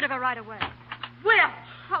 I'll get rid of her right away. Well,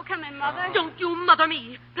 Oh, come in, Mother. don't you mother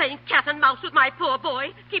me, playing cat and mouse with my poor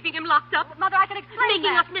boy, keeping him locked up. Mother, I can explain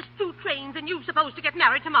Making that. us miss 2 trains and you supposed to get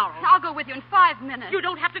married tomorrow. I'll go with you in 5 minutes. You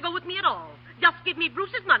don't have to go with me at all. Just give me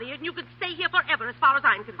Bruce's money and you can stay here forever as far as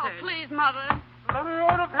I'm concerned. Oh, please, Mother. Let me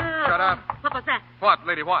out of here. Shut up. What was that? What,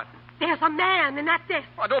 lady, what? There's a man in that desk.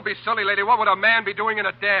 Oh, don't be silly, lady. What would a man be doing in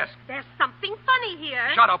a desk? There's something funny here.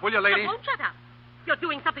 Shut up, will you, lady? I won't shut up. You're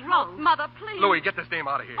doing something wrong. Mother, please. Louis, get this dame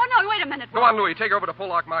out of here. Oh, no, wait a minute. Go on, Louis. Take her over to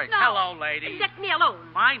Full Lock Mike. No. Hello, lady. Let me alone.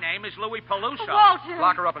 My name is Louis Peluso. Walter.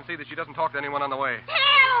 Lock her up and see that she doesn't talk to anyone on the way.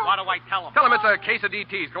 Help! What do I tell him? Tell him it's a case of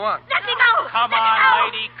DTs. Go on. Let me go! Come Let me on, go!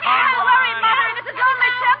 lady, come Help! Hurry, on. Mother. This is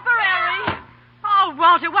only temporary. Oh,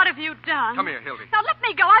 Walter, what have you done? Come here, Hildy. Now, let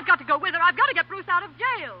me go. I've got to go with her. I've got to get Bruce out of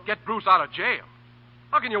jail. Get Bruce out of jail.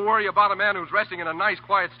 How can you worry about a man who's resting in a nice,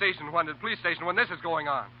 quiet police station when this is going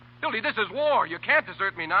on? Hildy, this is war. You can't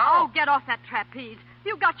desert me now. Oh, get off that trapeze.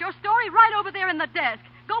 You've got your story right over there in the desk.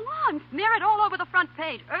 Go on. Smear it all over the front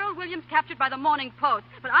page. Earl Williams captured by the Morning Post.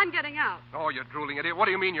 But I'm getting out. Oh, you drooling idiot. What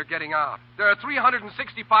do you mean you're getting out? There are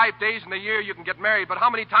 365 days in the year you can get married, but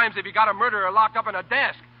how many times have you got a murderer locked up in a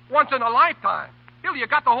desk? Once in a lifetime. Hildy, you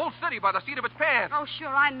got the whole city by the seat of its pants. Oh,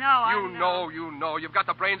 sure, I know. You know. You've got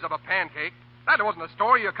the brains of a pancake. That wasn't a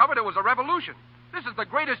story you covered. It was a revolution. This is the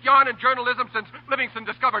greatest yarn in journalism since Livingston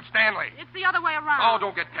discovered Stanley. It's the other way around. Oh,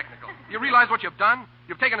 don't get technical. You realize what you've done?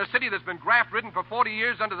 You've taken a city that's been graft-ridden for 40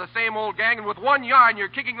 years under the same old gang, and with one yarn, you're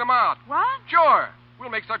kicking them out. What? Sure. We'll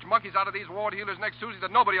make such monkeys out of these ward healers next Tuesday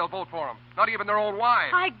that nobody will vote for them. Not even their own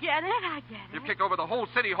wives. I get it. You've kicked over the whole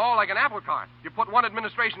city hall like an apple cart. You put one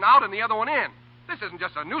administration out and the other one in. This isn't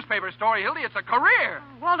just a newspaper story, Hildy. It's a career.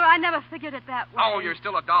 Walter, I never figured it that way. Oh, you're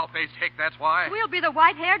still a doll-faced hick, that's why. We'll be the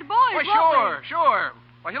white-haired boys, Well, won't sure.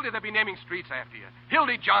 Well, Hildy, they'll be naming streets after you.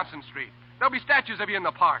 Hildy Johnson Street. There'll be statues of you in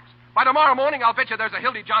the parks. By tomorrow morning, I'll bet you there's a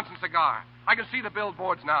Hildy Johnson cigar. I can see the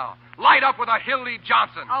billboards now. Light up with a Hildy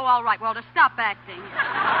Johnson. Oh, all right, Walter. Stop acting.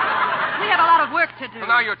 We have a lot of work to do. Well,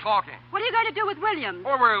 now you're talking. What are you going to do with Williams?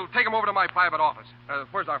 Or we'll take him over to my private office.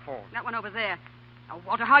 Where's our phone? That one over there. Now,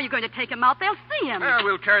 Walter, how are you going to take him out? They'll see him.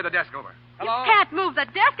 We'll carry the desk over. Hello? You can't move the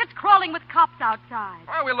desk. It's crawling with cops outside.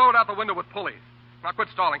 Well, we'll lower it out the window with pulleys. Now, quit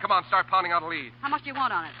stalling. Come on, start pounding out a lead. How much do you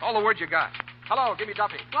want on it? All the words you got. Hello, give me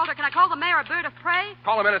Duffy. Walter, can I call the mayor a bird of prey?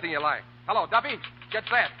 Call him anything you like. Hello, Duffy. Get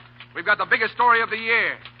set. We've got the biggest story of the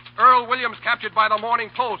year. Earl Williams captured by the Morning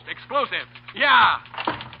Post. Exclusive. Yeah.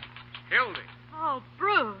 Hildy. Oh,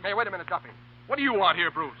 Bruce. Hey, wait a minute, Duffy. What do you want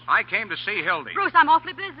here, Bruce? I came to see Hildy. Bruce, I'm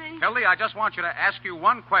awfully busy. Hildy, I just want you to ask you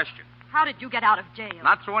one question. How did you get out of jail?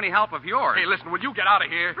 Not through any help of yours. Hey, listen, will you get out of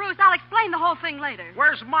here? Bruce, I'll explain the whole thing later.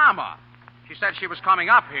 Where's Mama? She said she was coming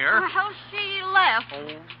up here. Well, she left.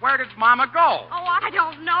 Oh, where did Mama go? Oh, I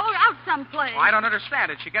don't know. Out someplace. I don't understand.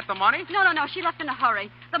 Did she get the money? No. She left in a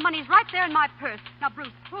hurry. The money's right there in my purse. Now,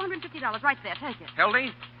 Bruce, $450 right there. Take it.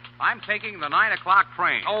 Hildy, I'm taking the 9 o'clock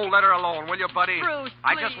train. Oh, let her alone, will you, buddy? Bruce,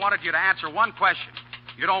 I please. just wanted you to answer one question.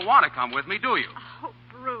 You don't want to come with me, do you? Oh,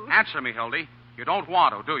 Bruce. Answer me, Hildy. You don't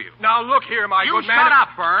want to, do you? Now, look here, my You good man. shut up,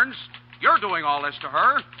 Burns. You're doing all this to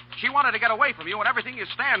her. She wanted to get away from you and everything you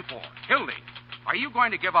stand for. Hildy, are you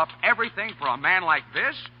going to give up everything for a man like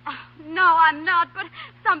this? Oh, no, I'm not, but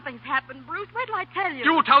something's happened, Bruce. Wait till I tell you.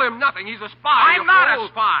 You tell him nothing. He's a spy. I'm you not fool. a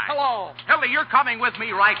spy. Hello. Hildy, you're coming with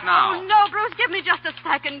me right now. Oh, no, Bruce, give me just a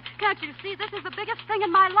second. Can't you see this is the biggest thing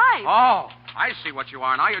in my life? Oh, I see what you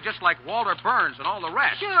are now. You're just like Walter Burns and all the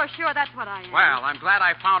rest. Sure, that's what I am. Well, I'm glad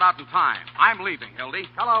I found out in time. I'm leaving, Hildy.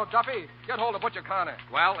 Hello, Duffy. Get hold of Butcher Connor.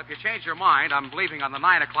 Well, if you change your mind, I'm leaving on the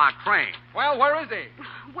 9 o'clock train. Well, where is he?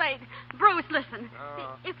 Wait, Bruce, listen.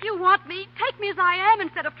 If you want me, take me as I am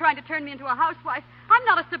instead of trying to turn me into a housewife. I'm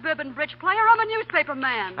not a suburban bridge player. I'm a newspaper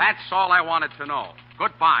man. That's all I wanted to know.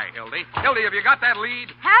 Goodbye, Hildy. Hildy, have you got that lead?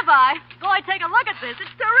 Have I? Boy, take a look at this.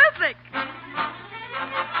 It's terrific.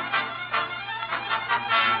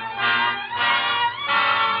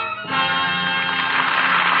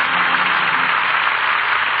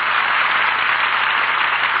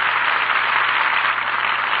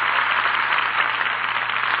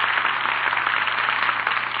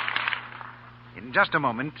 In just a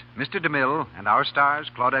moment, Mr. DeMille and our stars,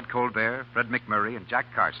 Claudette Colbert, Fred MacMurray, and Jack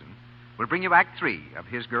Carson, will bring you Act 3 of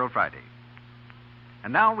His Girl Friday.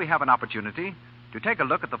 And now we have an opportunity to take a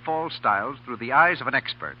look at the fall styles through the eyes of an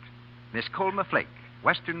expert, Miss Colma Flake,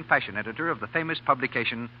 Western fashion editor of the famous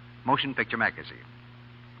publication Motion Picture Magazine.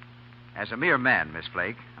 As a mere man, Miss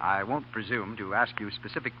Flake, I won't presume to ask you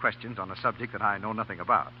specific questions on a subject that I know nothing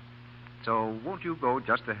about. So won't you go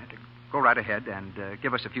right ahead and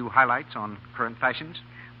give us a few highlights on current fashions?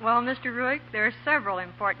 Well, Mr. Ruick, there are several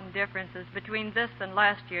important differences between this and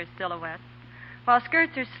last year's silhouettes. While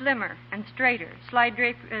skirts are slimmer and straighter, side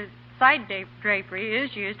drapery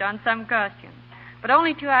is used on some costumes, but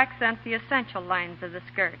only to accent the essential lines of the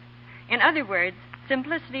skirt. In other words,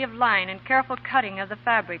 simplicity of line and careful cutting of the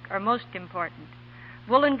fabric are most important.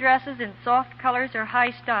 Woolen dresses in soft colors are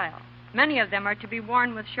high style. Many of them are to be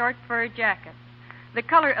worn with short fur jackets, the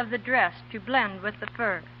color of the dress to blend with the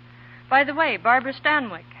fur. By the way, Barbara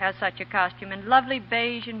Stanwyck has such a costume in lovely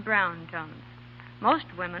beige and brown tones. Most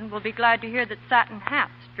women will be glad to hear that satin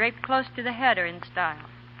hats draped close to the head are in style.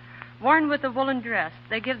 Worn with a woolen dress,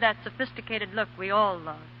 they give that sophisticated look we all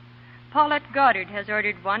love. Paulette Goddard has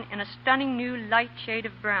ordered one in a stunning new light shade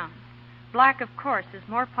of brown. Black, of course, is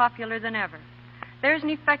more popular than ever. There's an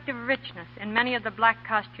effective richness in many of the black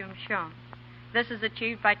costumes shown. This is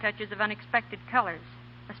achieved by touches of unexpected colors,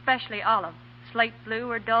 especially olive, slate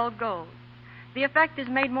blue, or dull gold. The effect is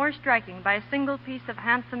made more striking by a single piece of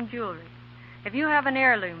handsome jewelry. If you have an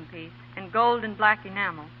heirloom piece in gold and black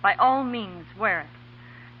enamel, by all means wear it.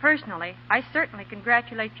 Personally, I certainly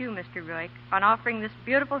congratulate you, Mr. Ruick, on offering this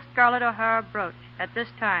beautiful Scarlett O'Hara brooch at this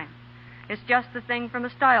time. It's just the thing from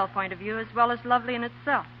a style point of view as well as lovely in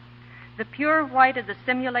itself. The pure white of the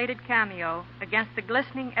simulated cameo against the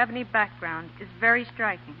glistening ebony background is very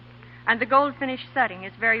striking, and the gold finish setting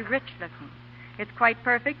is very rich looking. It's quite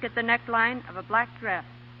perfect at the neckline of a black dress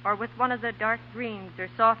or with one of the dark greens or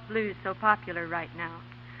soft blues so popular right now.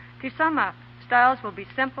 To sum up, styles will be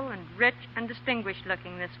simple and rich and distinguished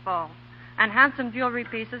looking this fall, and handsome jewelry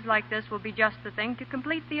pieces like this will be just the thing to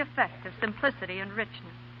complete the effect of simplicity and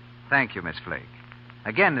richness. Thank you, Miss Flake.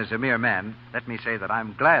 Again, as a mere man, let me say that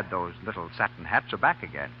I'm glad those little satin hats are back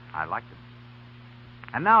again. I like them.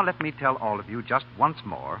 And now let me tell all of you just once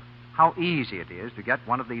more how easy it is to get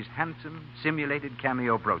one of these handsome, simulated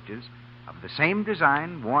cameo brooches of the same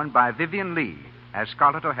design worn by Vivian Lee as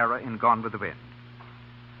Scarlett O'Hara in Gone with the Wind.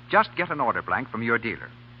 Just get an order blank from your dealer,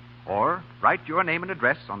 or write your name and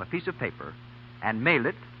address on a piece of paper and mail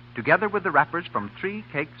it, together with the wrappers from 3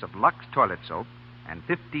 cakes of Lux toilet soap and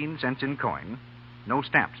 15 cents in coin, no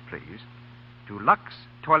stamps, please, to Lux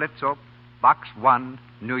Toilet Soap, Box 1,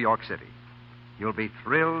 New York City. You'll be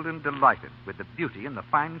thrilled and delighted with the beauty and the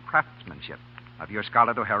fine craftsmanship of your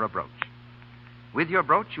Scarlett O'Hara brooch. With your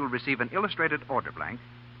brooch, you'll receive an illustrated order blank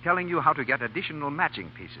telling you how to get additional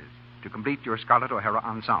matching pieces to complete your Scarlett O'Hara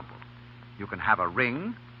ensemble. You can have a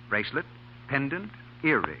ring, bracelet, pendant,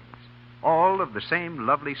 earrings, all of the same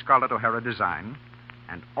lovely Scarlett O'Hara design,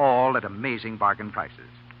 and all at amazing bargain prices.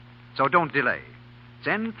 So don't delay.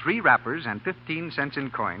 Send 3 wrappers and 15 cents in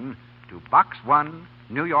coin to Box 1,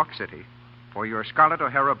 New York City, for your Scarlett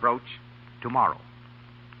O'Hara brooch tomorrow.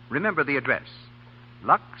 Remember the address: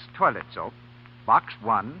 Lux Toilet Soap, Box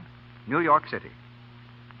 1, New York City.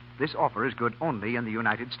 This offer is good only in the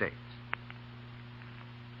United States.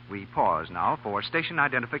 We pause now for station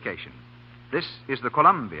identification. This is the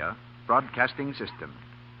Columbia Broadcasting System.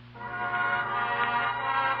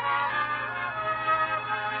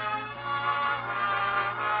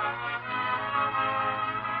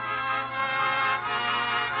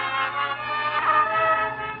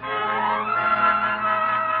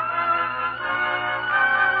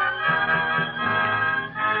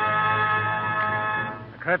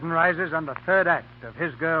 The curtain rises on the 3rd act of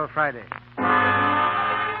His Girl Friday.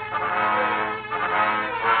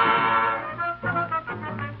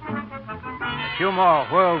 A few more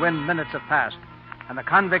whirlwind minutes have passed, and the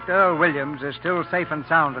convict Earl Williams is still safe and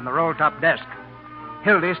sound in the roll-top desk.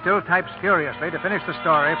 Hildy still types furiously to finish the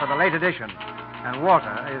story for the late edition, and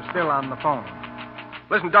Walter is still on the phone.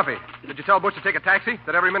 Listen, Duffy, did you tell Bush to take a taxi,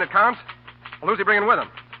 that every minute counts? Well, who's he bringing with him?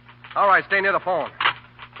 All right, stay near the phone.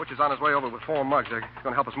 Butch is on his way over with 4 mugs. They're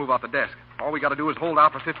going to help us move off the desk. All we got to do is hold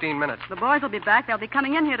out for 15 minutes. The boys will be back. They'll be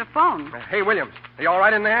coming in here to phone. Hey, Williams, are you all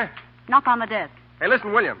right in there? Knock on the desk. Hey,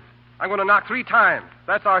 listen, Williams. I'm going to knock 3 times.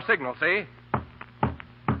 That's our signal, see?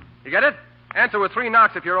 You get it? Answer with 3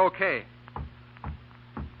 knocks if you're okay.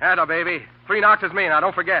 Atta, baby. 3 knocks is me. Now,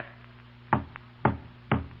 don't forget.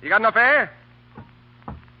 You got enough air?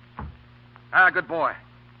 Ah, good boy.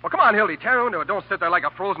 Well, come on, Hildy. Tear into it. Don't sit there like a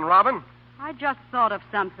frozen robin. I just thought of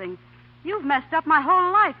something. You've messed up my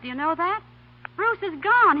whole life. Do you know that? Bruce is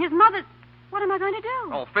gone. His mother... What am I going to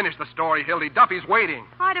do? Oh, finish the story, Hildy. Duffy's waiting.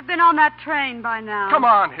 I'd have been on that train by now. Come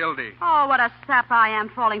on, Hildy. Oh, what a sap I am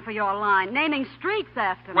falling for your line. Naming streets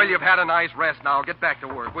after me. Well, you've had a nice rest now. Get back to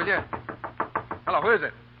work, will you? Hello, who is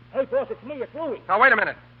it? Hey, boss, it's me. It's Louie. Now, wait a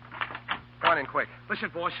minute. Go on in quick. Listen,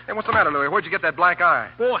 boss. Hey, what's the matter, Louie? Where'd you get that black eye?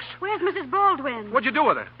 Boss. Where's Mrs. Baldwin? What'd you do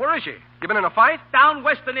with her? Where is she? You been in a fight? Down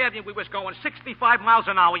Western Avenue we was going 65 miles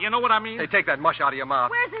an hour. You know what I mean? Hey, take that mush out of your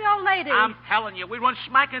mouth. Where's the old lady? I'm telling you, we run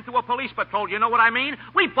smack into a police patrol. You know what I mean?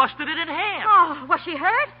 We busted it in half. Oh, was she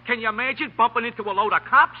hurt? Can you imagine bumping into a load of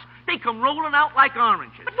cops? They come rolling out like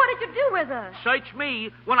oranges. But what did you do with her? Search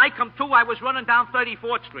me. When I come to, I was running down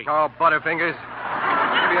 34th Street. Oh, Butterfingers.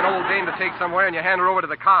 It'd be an old dame to take somewhere and you hand her over to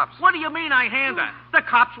the cops. What do you mean I hand her? The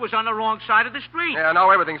cops was on the wrong side of the street. Yeah,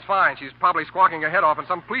 now everything's fine. She's probably squawking her head off in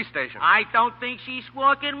some police station. I don't think she's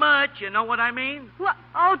squawking much. You know what I mean? What?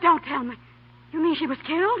 Oh, don't tell me. You mean she was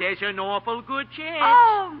killed? There's an awful good chance.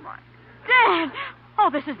 Oh, my Dad. Oh,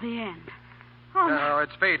 this is the end. Oh, no,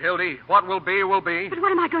 it's fate, Hildy. What will be, will be. But what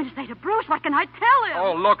am I going to say to Bruce? What can I tell him?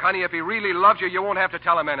 Oh, look, honey, if he really loves you, you won't have to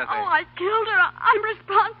tell him anything. Oh, I killed her. I'm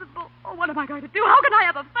responsible. Oh, what am I going to do? How can I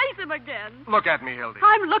ever face him again? Look at me, Hildy.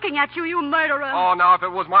 I'm looking at you, you murderer. Oh, now, if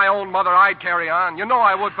it was my own mother, I'd carry on. You know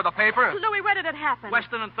I would for the paper. Louis, where did it happen?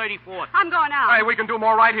 Western and 34th. I'm going out. Hey, we can do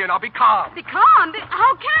more right here. Now, be calm. Be calm?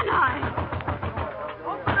 How can I?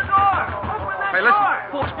 Open the door. Open that Hey, listen.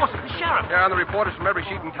 door. Boss, it's the sheriff. Yeah, and the reporters from every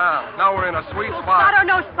sheet in town. Now we're in a sweet Spot spot. or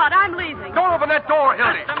no spot, I'm leaving. Don't open that door,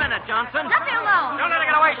 Hildy. Just a minute, Johnson. Let me alone. Don't let her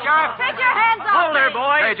get away, Sheriff. Take your hands off Hold her, me.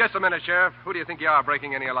 boy. Hey, just a minute, Sheriff. Who do you think you are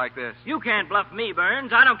breaking in here like this? You can't bluff me,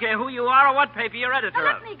 Burns. I don't care who you are or what paper you're editor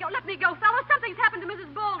Now, of. let me go, fellas. Something's happened to Mrs.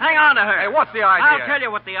 Baldwin. Hang on to her. Hey, what's the idea? I'll tell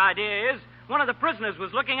you what the idea is. One of the prisoners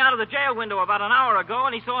was looking out of the jail window about an hour ago,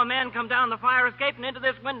 and he saw a man come down the fire escape and into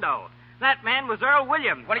this window. That man was Earl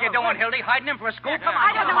Williams. What are you doing, Hildy? Hiding him for a scoop? Come on.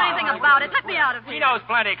 I don't know anything about it. Let me out of here. She knows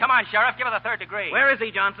plenty. Come on, Sheriff. Give her the third degree. Where is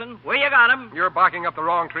he, Johnson? Where you got him? You're barking up the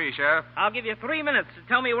wrong tree, Sheriff. I'll give you 3 minutes to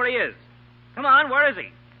tell me where he is. Come on, where is he?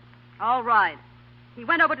 All right. He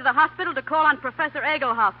went over to the hospital to call on Professor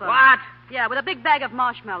Egelhofer. What? Yeah, with a big bag of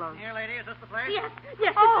marshmallows. Here, lady, is this the place? Yes,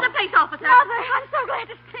 this Oh, is the police officer. Mother, I'm so glad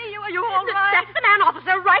to see you. Are you all right? That's the man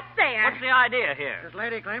officer right there. What's the idea here? This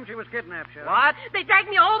lady claims she was kidnapped, Sheriff. What? They dragged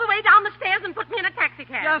me all the way down the stairs and put me in a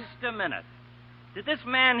taxicab. Just a minute. Did this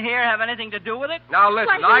man here have anything to do with it? Now,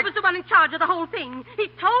 listen, Why, he was the one in charge of the whole thing. He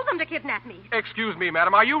told them to kidnap me. Excuse me,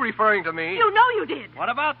 madam. Are you referring to me? You know you did. What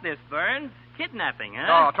about this, Burns? Kidnapping, huh?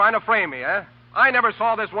 Oh, trying to frame me, eh? I never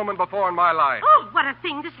saw this woman before in my life. Oh, what a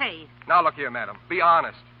thing to say. Now, look here, madam. Be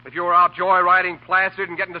honest. If you were out joyriding, plastered,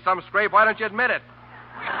 and getting into some scrape, why don't you admit it?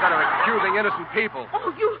 Instead of accusing innocent people.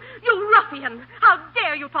 Oh, you ruffian. How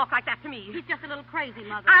dare you talk like that to me? He's just a little crazy,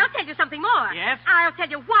 Mother. I'll tell you something more. Yes? I'll tell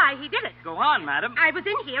you why he did it. Go on, madam. I was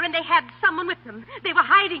in here, and they had someone with them. They were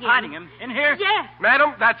hiding him. Hiding him? In here? Yes.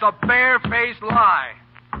 Madam, that's a barefaced lie.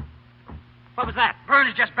 What was that?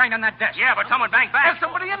 Burns just banged on that desk. Yeah, but someone banged back. There's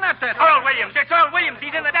somebody in that desk. Earl Williams. It's Earl Williams.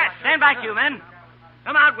 He's in the desk. Stand back, you men.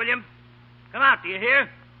 Come out, Williams. Come out, do you hear?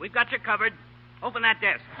 We've got you covered. Open that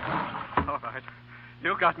desk. All right.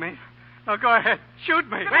 You got me. Now go ahead. Shoot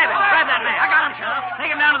me. Grab him. Grab that man. I got him, Sheriff.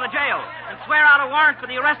 Take him down to the jail and swear out a warrant for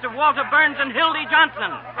the arrest of Walter Burns and Hildy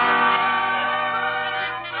Johnson.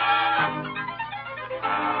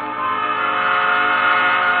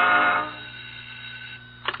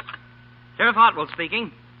 Sheriff Hartwell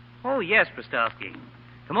speaking. Oh, yes, Prostowski.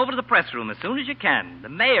 Come over to the press room as soon as you can. The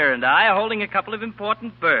mayor and I are holding a couple of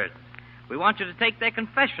important birds. We want you to take their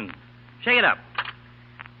confessions. Shake it up.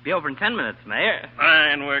 Be over in 10 minutes, Mayor.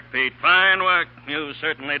 Fine work, Pete. Fine work. You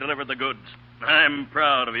certainly delivered the goods. I'm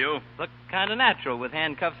proud of you. Look kind of natural with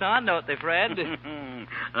handcuffs on, don't they, Fred?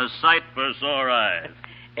 A sight for sore eyes.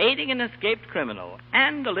 Aiding an escaped criminal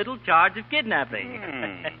and a little charge of kidnapping.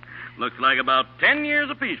 Looks like about 10 years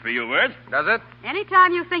apiece for you, Worth. Does it?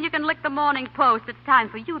 Anytime you think you can lick the Morning Post, it's time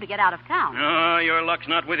for you to get out of town. Oh, your luck's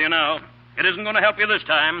not with you now. It isn't going to help you this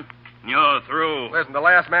time. You're through. Listen, the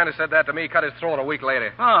last man who said that to me cut his throat a week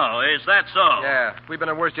later. Oh, is that so? Yeah. We've been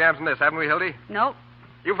in worse jams than this, haven't we, Hildy? Nope.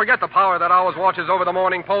 You forget the power that always watches over the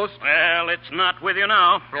Morning Post? Well, it's not with you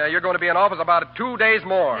now. Yeah, you're going to be in office about 2 days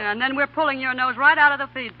more. Yeah, and then we're pulling your nose right out of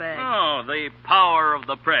the feed bag. Oh, the power of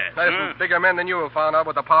the press. Listen, bigger men than you have found out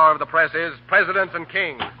what the power of the press is. Presidents and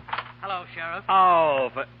kings. Hello, Sheriff. Oh,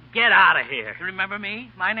 get out of here. You remember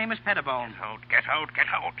me? My name is Pettibone. Get out.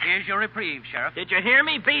 Here's your reprieve, Sheriff. Did you hear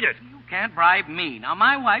me? Beat it. You can't bribe me. Now,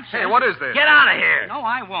 my wife says... Hey, what is this? Get out of here. No,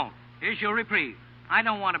 I won't. Here's your reprieve. I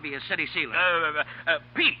don't want to be a city sealer.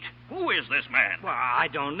 Pete, who is this man? Well, I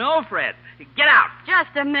don't know, Fred. Get out.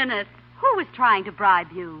 Just a minute. Who was trying to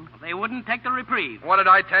bribe you? They wouldn't take the reprieve. What did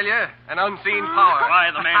I tell you? An unseen power.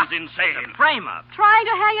 Why, the man's insane. Frame up. Trying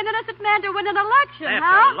to hang an innocent man to win an election, That's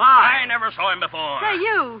huh? a lie. I never saw him before. Say,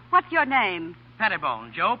 you. What's your name?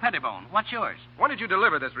 Pettibone, Joe Pettibone. What's yours? When did you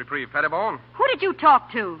deliver this reprieve, Pettibone? Who did you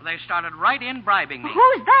talk to? They started right in bribing me.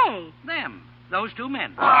 Who's they? Them. Those two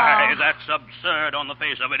men. Why, that's absurd on the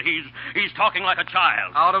face of it. He's talking like a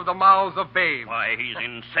child. Out of the mouths of babes. Why, he's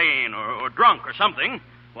insane or drunk or something.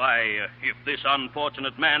 Why, if this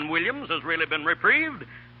unfortunate man, Williams, has really been reprieved,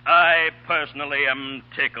 I personally am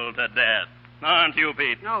tickled to death. Aren't you,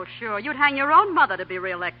 Pete? Oh, sure. You'd hang your own mother to be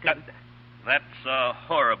reelected. That's a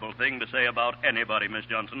horrible thing to say about anybody, Miss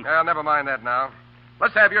Johnson. Well, never mind that now.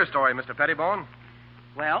 Let's have your story, Mr. Pettibone.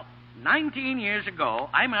 Well, 19 years ago,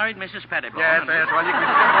 I married Mrs. Pettibone. Yes, well, you can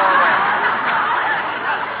skip all that.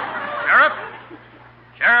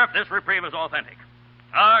 Sheriff, this reprieve is authentic.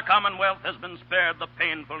 Our Commonwealth has been spared the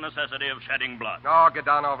painful necessity of shedding blood. Oh, get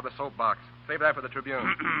down off of the soapbox. Save that for the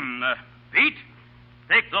Tribune. Pete,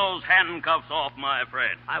 take those handcuffs off my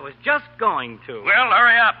friend. I was just going to. Well,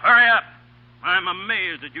 hurry up. I'm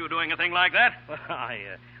amazed at you doing a thing like that. Well,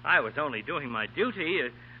 I was only doing my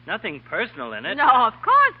duty. Nothing personal in it. No, of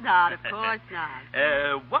course not. Of course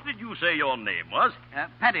not. What did you say your name was?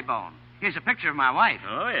 Pettibone. Here's a picture of my wife.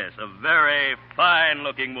 Oh, yes, a very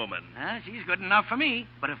fine-looking woman. She's good enough for me.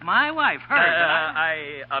 But if my wife heard...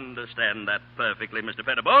 I understand that perfectly, Mr.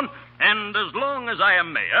 Pettibone. And as long as I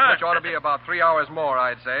am mayor... Which ought to be about 3 hours more,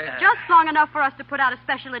 I'd say. Just long enough for us to put out a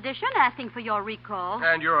special edition asking for your recall.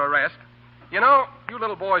 And your arrest. You know, you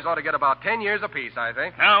little boys ought to get about 10 years apiece, I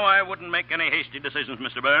think. Now, I wouldn't make any hasty decisions,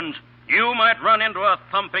 Mr. Burns. You might run into a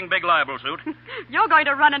thumping big libel suit. You're going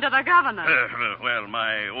to run into the governor. Well,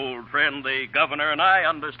 my old friend, the governor, and I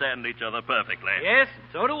understand each other perfectly. Yes,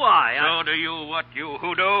 so do I. So do you, what you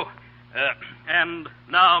who do. And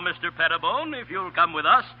now, Mr. Pettibone, if you'll come with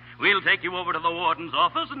us, we'll take you over to the warden's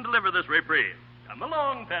office and deliver this reprieve. Come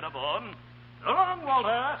along, Pettibone. So long,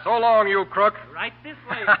 Walter. So long, you crook. Right this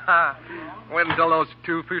way. Wait until those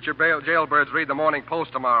two future jailbirds read the Morning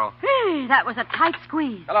Post tomorrow. Hey, that was a tight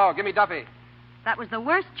squeeze. Hello, give me Duffy. That was the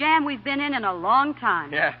worst jam we've been in a long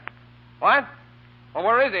time. Yeah. What? Well,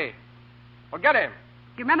 where is he? Well, get him.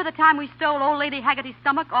 Do you remember the time we stole old Lady Haggerty's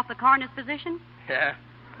stomach off the coroner's physician? Yeah.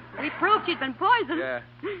 We proved she'd been poisoned. Yeah.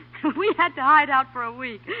 We had to hide out for a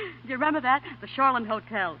week. Do you remember that? The Shoreland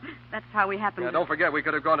Hotel. That's how we happened Yeah, don't forget, we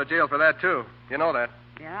could have gone to jail for that, too. You know that.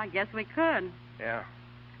 Yeah, I guess we could. Yeah.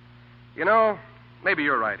 You know, maybe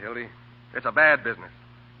you're right, Hildy. It's a bad business.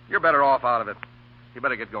 You're better off out of it. You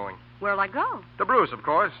better get going. Where'll I go? To Bruce, of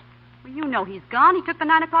course. Well, you know he's gone. He took the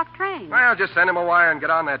 9 o'clock train. Well, just send him a wire and get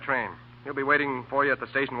on that train. He'll be waiting for you at the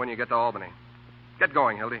station when you get to Albany. Get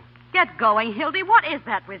going, Hildy. Get going, Hildy. What is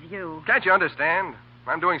that with you? Can't you understand?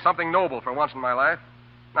 I'm doing something noble for once in my life.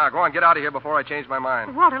 Now, go on, get out of here before I change my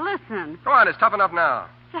mind. Walter, listen. Go on, it's tough enough now.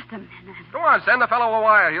 Just a minute. Go on, send the fellow a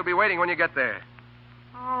wire. He'll be waiting when you get there.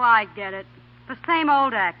 Oh, I get it. The same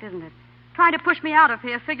old act, isn't it? Trying to push me out of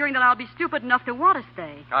here, figuring that I'll be stupid enough to want to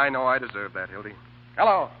stay. I know I deserve that, Hildy.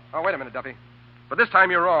 Hello. Oh, wait a minute, Duffy. But this time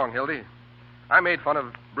you're wrong, Hildy. I made fun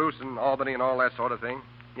of Bruce and Albany and all that sort of thing.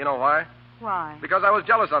 You know why? Why? Because I was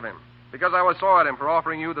jealous of him. Because I was sore at him for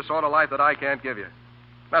offering you the sort of life that I can't give you.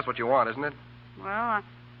 That's what you want, isn't it? Well,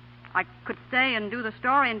 I could stay and do the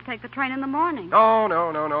story and take the train in the morning.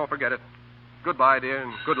 No. Forget it. Goodbye, dear,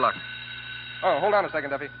 and good luck. Oh, hold on a second,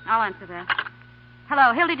 Duffy. I'll answer that.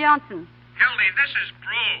 Hello, Hildy Johnson. Hildy, this is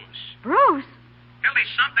Bruce. Bruce? Hildy,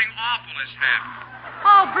 something awful has happened.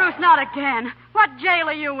 Oh, Bruce, not again. What jail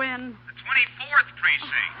are you in? The 24th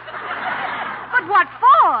precinct. But what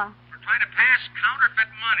for? For trying to pass counterfeit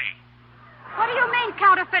money. What do you mean,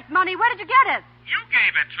 counterfeit money? Where did you get it? You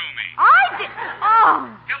gave it to me. I did. Oh.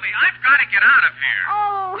 Hildy, I've got to get out of here.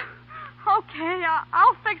 Oh. Okay,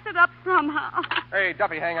 I'll fix it up somehow. Hey,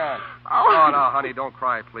 Duffy, hang on. Oh. No, honey, don't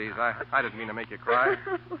cry, please. I didn't mean to make you cry.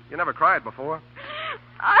 You never cried before.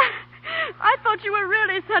 I thought you were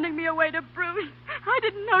really sending me away to Bruce. I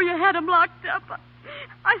didn't know you had him locked up.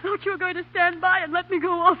 I thought you were going to stand by and let me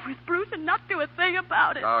go off with Bruce and not do a thing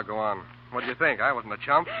about it. Oh, go on. What do you think? I wasn't a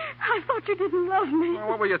chump. I thought you didn't love me. Well,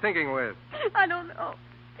 what were you thinking with? I don't know.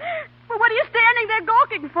 Well, what are you standing there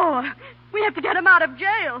gawking for? We have to get him out of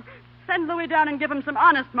jail. Send Louis down and give him some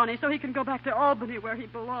honest money so he can go back to Albany where he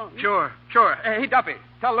belongs. Sure. Hey, Duffy,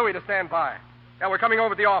 tell Louis to stand by. Yeah, we're coming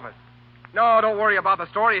over to the office. No, don't worry about the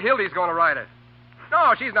story. Hildy's going to write it.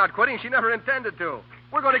 No, she's not quitting. She never intended to.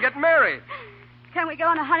 We're going to get married. Can we go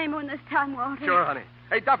on a honeymoon this time, Walter? Sure, honey.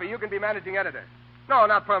 Hey, Duffy, you can be managing editor. No,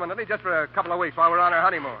 not permanently, just for a couple of weeks while we're on our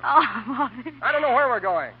honeymoon. Oh, Walter. I don't know where we're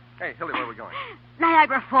going. Hey, Hildy, where are we going?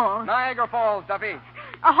 Niagara Falls. Niagara Falls, Duffy.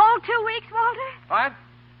 A whole 2 weeks, Walter? What?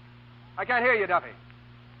 I can't hear you, Duffy.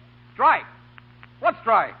 Strike? What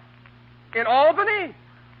strike? In Albany?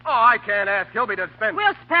 Oh, I can't ask Hildy to spend...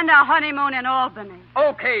 We'll spend our honeymoon in Albany.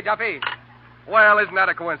 Okay, Duffy. Well, isn't that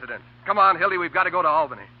a coincidence? Come on, Hildy, we've got to go to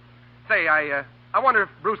Albany. Say, I wonder if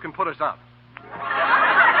Bruce can put us up.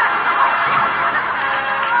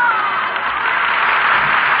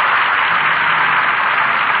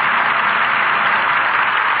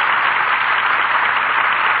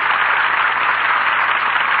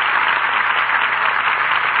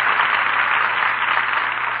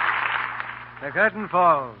 The curtain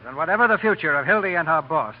falls, and whatever the future of Hildy and her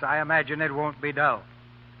boss, I imagine it won't be dull.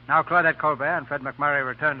 Now Claudette Colbert and Fred MacMurray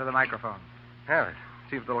return to the microphone. Yeah, it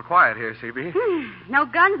seems a little quiet here, CB. No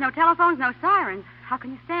guns, no telephones, no sirens. How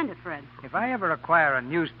can you stand it, Fred? If I ever acquire a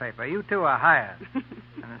newspaper, you two are hired.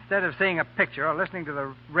 And instead of seeing a picture or listening to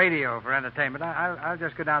the radio for entertainment, I'll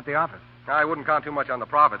just go down to the office. I wouldn't count too much on the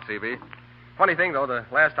profit, CB. Funny thing, though, the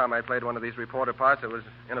last time I played one of these reporter parts, it was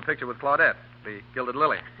in a picture with Claudette, the Gilded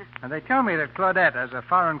Lily. And they tell me that Claudette, as a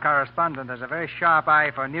foreign correspondent, has a very sharp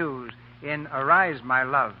eye for news in Arise, My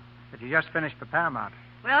Love, that you just finished for Paramount.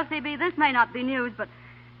 Well, CB, this may not be news, but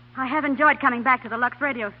I have enjoyed coming back to the Lux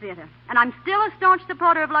Radio Theater. And I'm still a staunch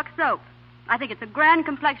supporter of Lux soap. I think it's a grand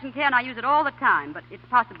complexion care, and I use it all the time. But it's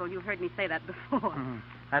possible you've heard me say that before. Mm-hmm.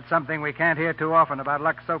 That's something we can't hear too often about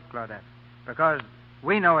Lux soap, Claudette. Because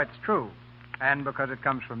we know it's true, and because it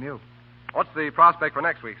comes from you. What's the prospect for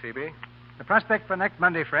next week, CB? The prospect for next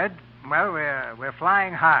Monday, Fred? Well, we're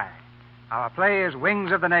flying high. Our play is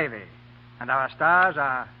Wings of the Navy. And our stars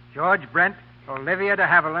are George Brent, Olivia de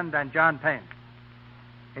Havilland, and John Payne.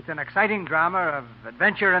 It's an exciting drama of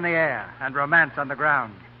adventure in the air and romance on the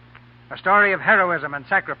ground. A story of heroism and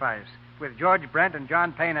sacrifice, with George Brent and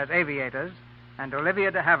John Payne as aviators, and Olivia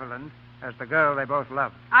de Havilland as the girl they both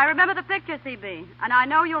love. I remember the picture, CB, and I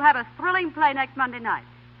know you'll have a thrilling play next Monday night.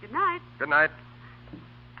 Good night. Good night.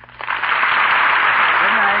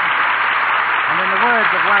 Good night. And in the words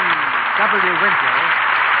of one W. Winkler,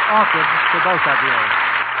 orchids to both of you.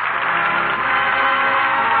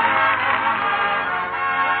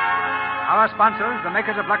 Our sponsors, the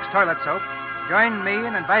makers of Lux Toilet Soap, join me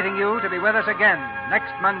in inviting you to be with us again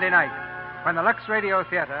next Monday night when the Lux Radio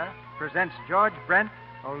Theater presents George Brent,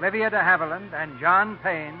 Olivia de Havilland, and John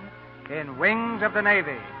Payne in Wings of the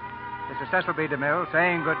Navy. This is Cecil B. DeMille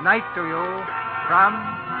saying good night to you from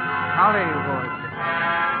Hollywood.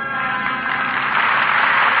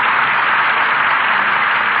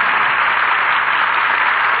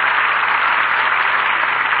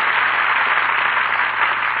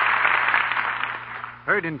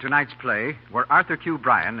 Heard in tonight's play were Arthur Q.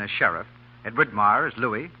 Bryan as sheriff, Edward Marr as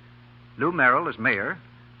Louis, Lou Merrill as mayor,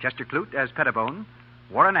 Chester Clute as Pettibone,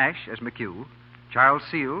 Warren Ash as McHugh, Charles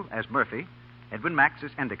Seal as Murphy, Edwin Max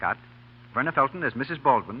as Endicott, Verna Felton as Mrs.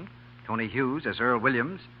 Baldwin, Tony Hughes as Earl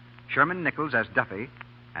Williams, Sherman Nichols as Duffy,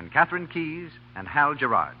 and Catherine Keyes and Hal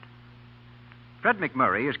Gerard. Fred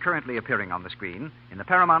MacMurray is currently appearing on the screen in the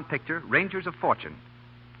Paramount picture Rangers of Fortune.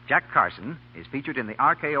 Jack Carson is featured in the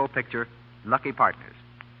RKO picture Lucky Partners.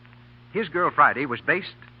 His Girl Friday was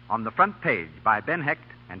based on The Front Page by Ben Hecht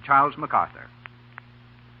and Charles MacArthur.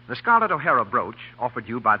 The Scarlett O'Hara brooch, offered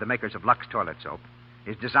you by the makers of Lux Toilet Soap,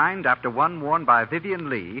 is designed after one worn by Vivian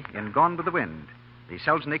Lee in Gone with the Wind, the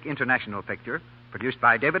Selznick International picture, produced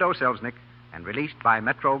by David O. Selznick and released by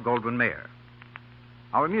Metro-Goldwyn-Mayer.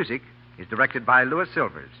 Our music is directed by Louis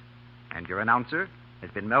Silvers, and your announcer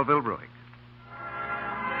has been Melville Ruick.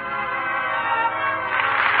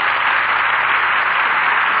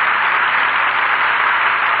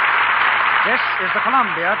 This is the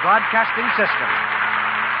Columbia Broadcasting System.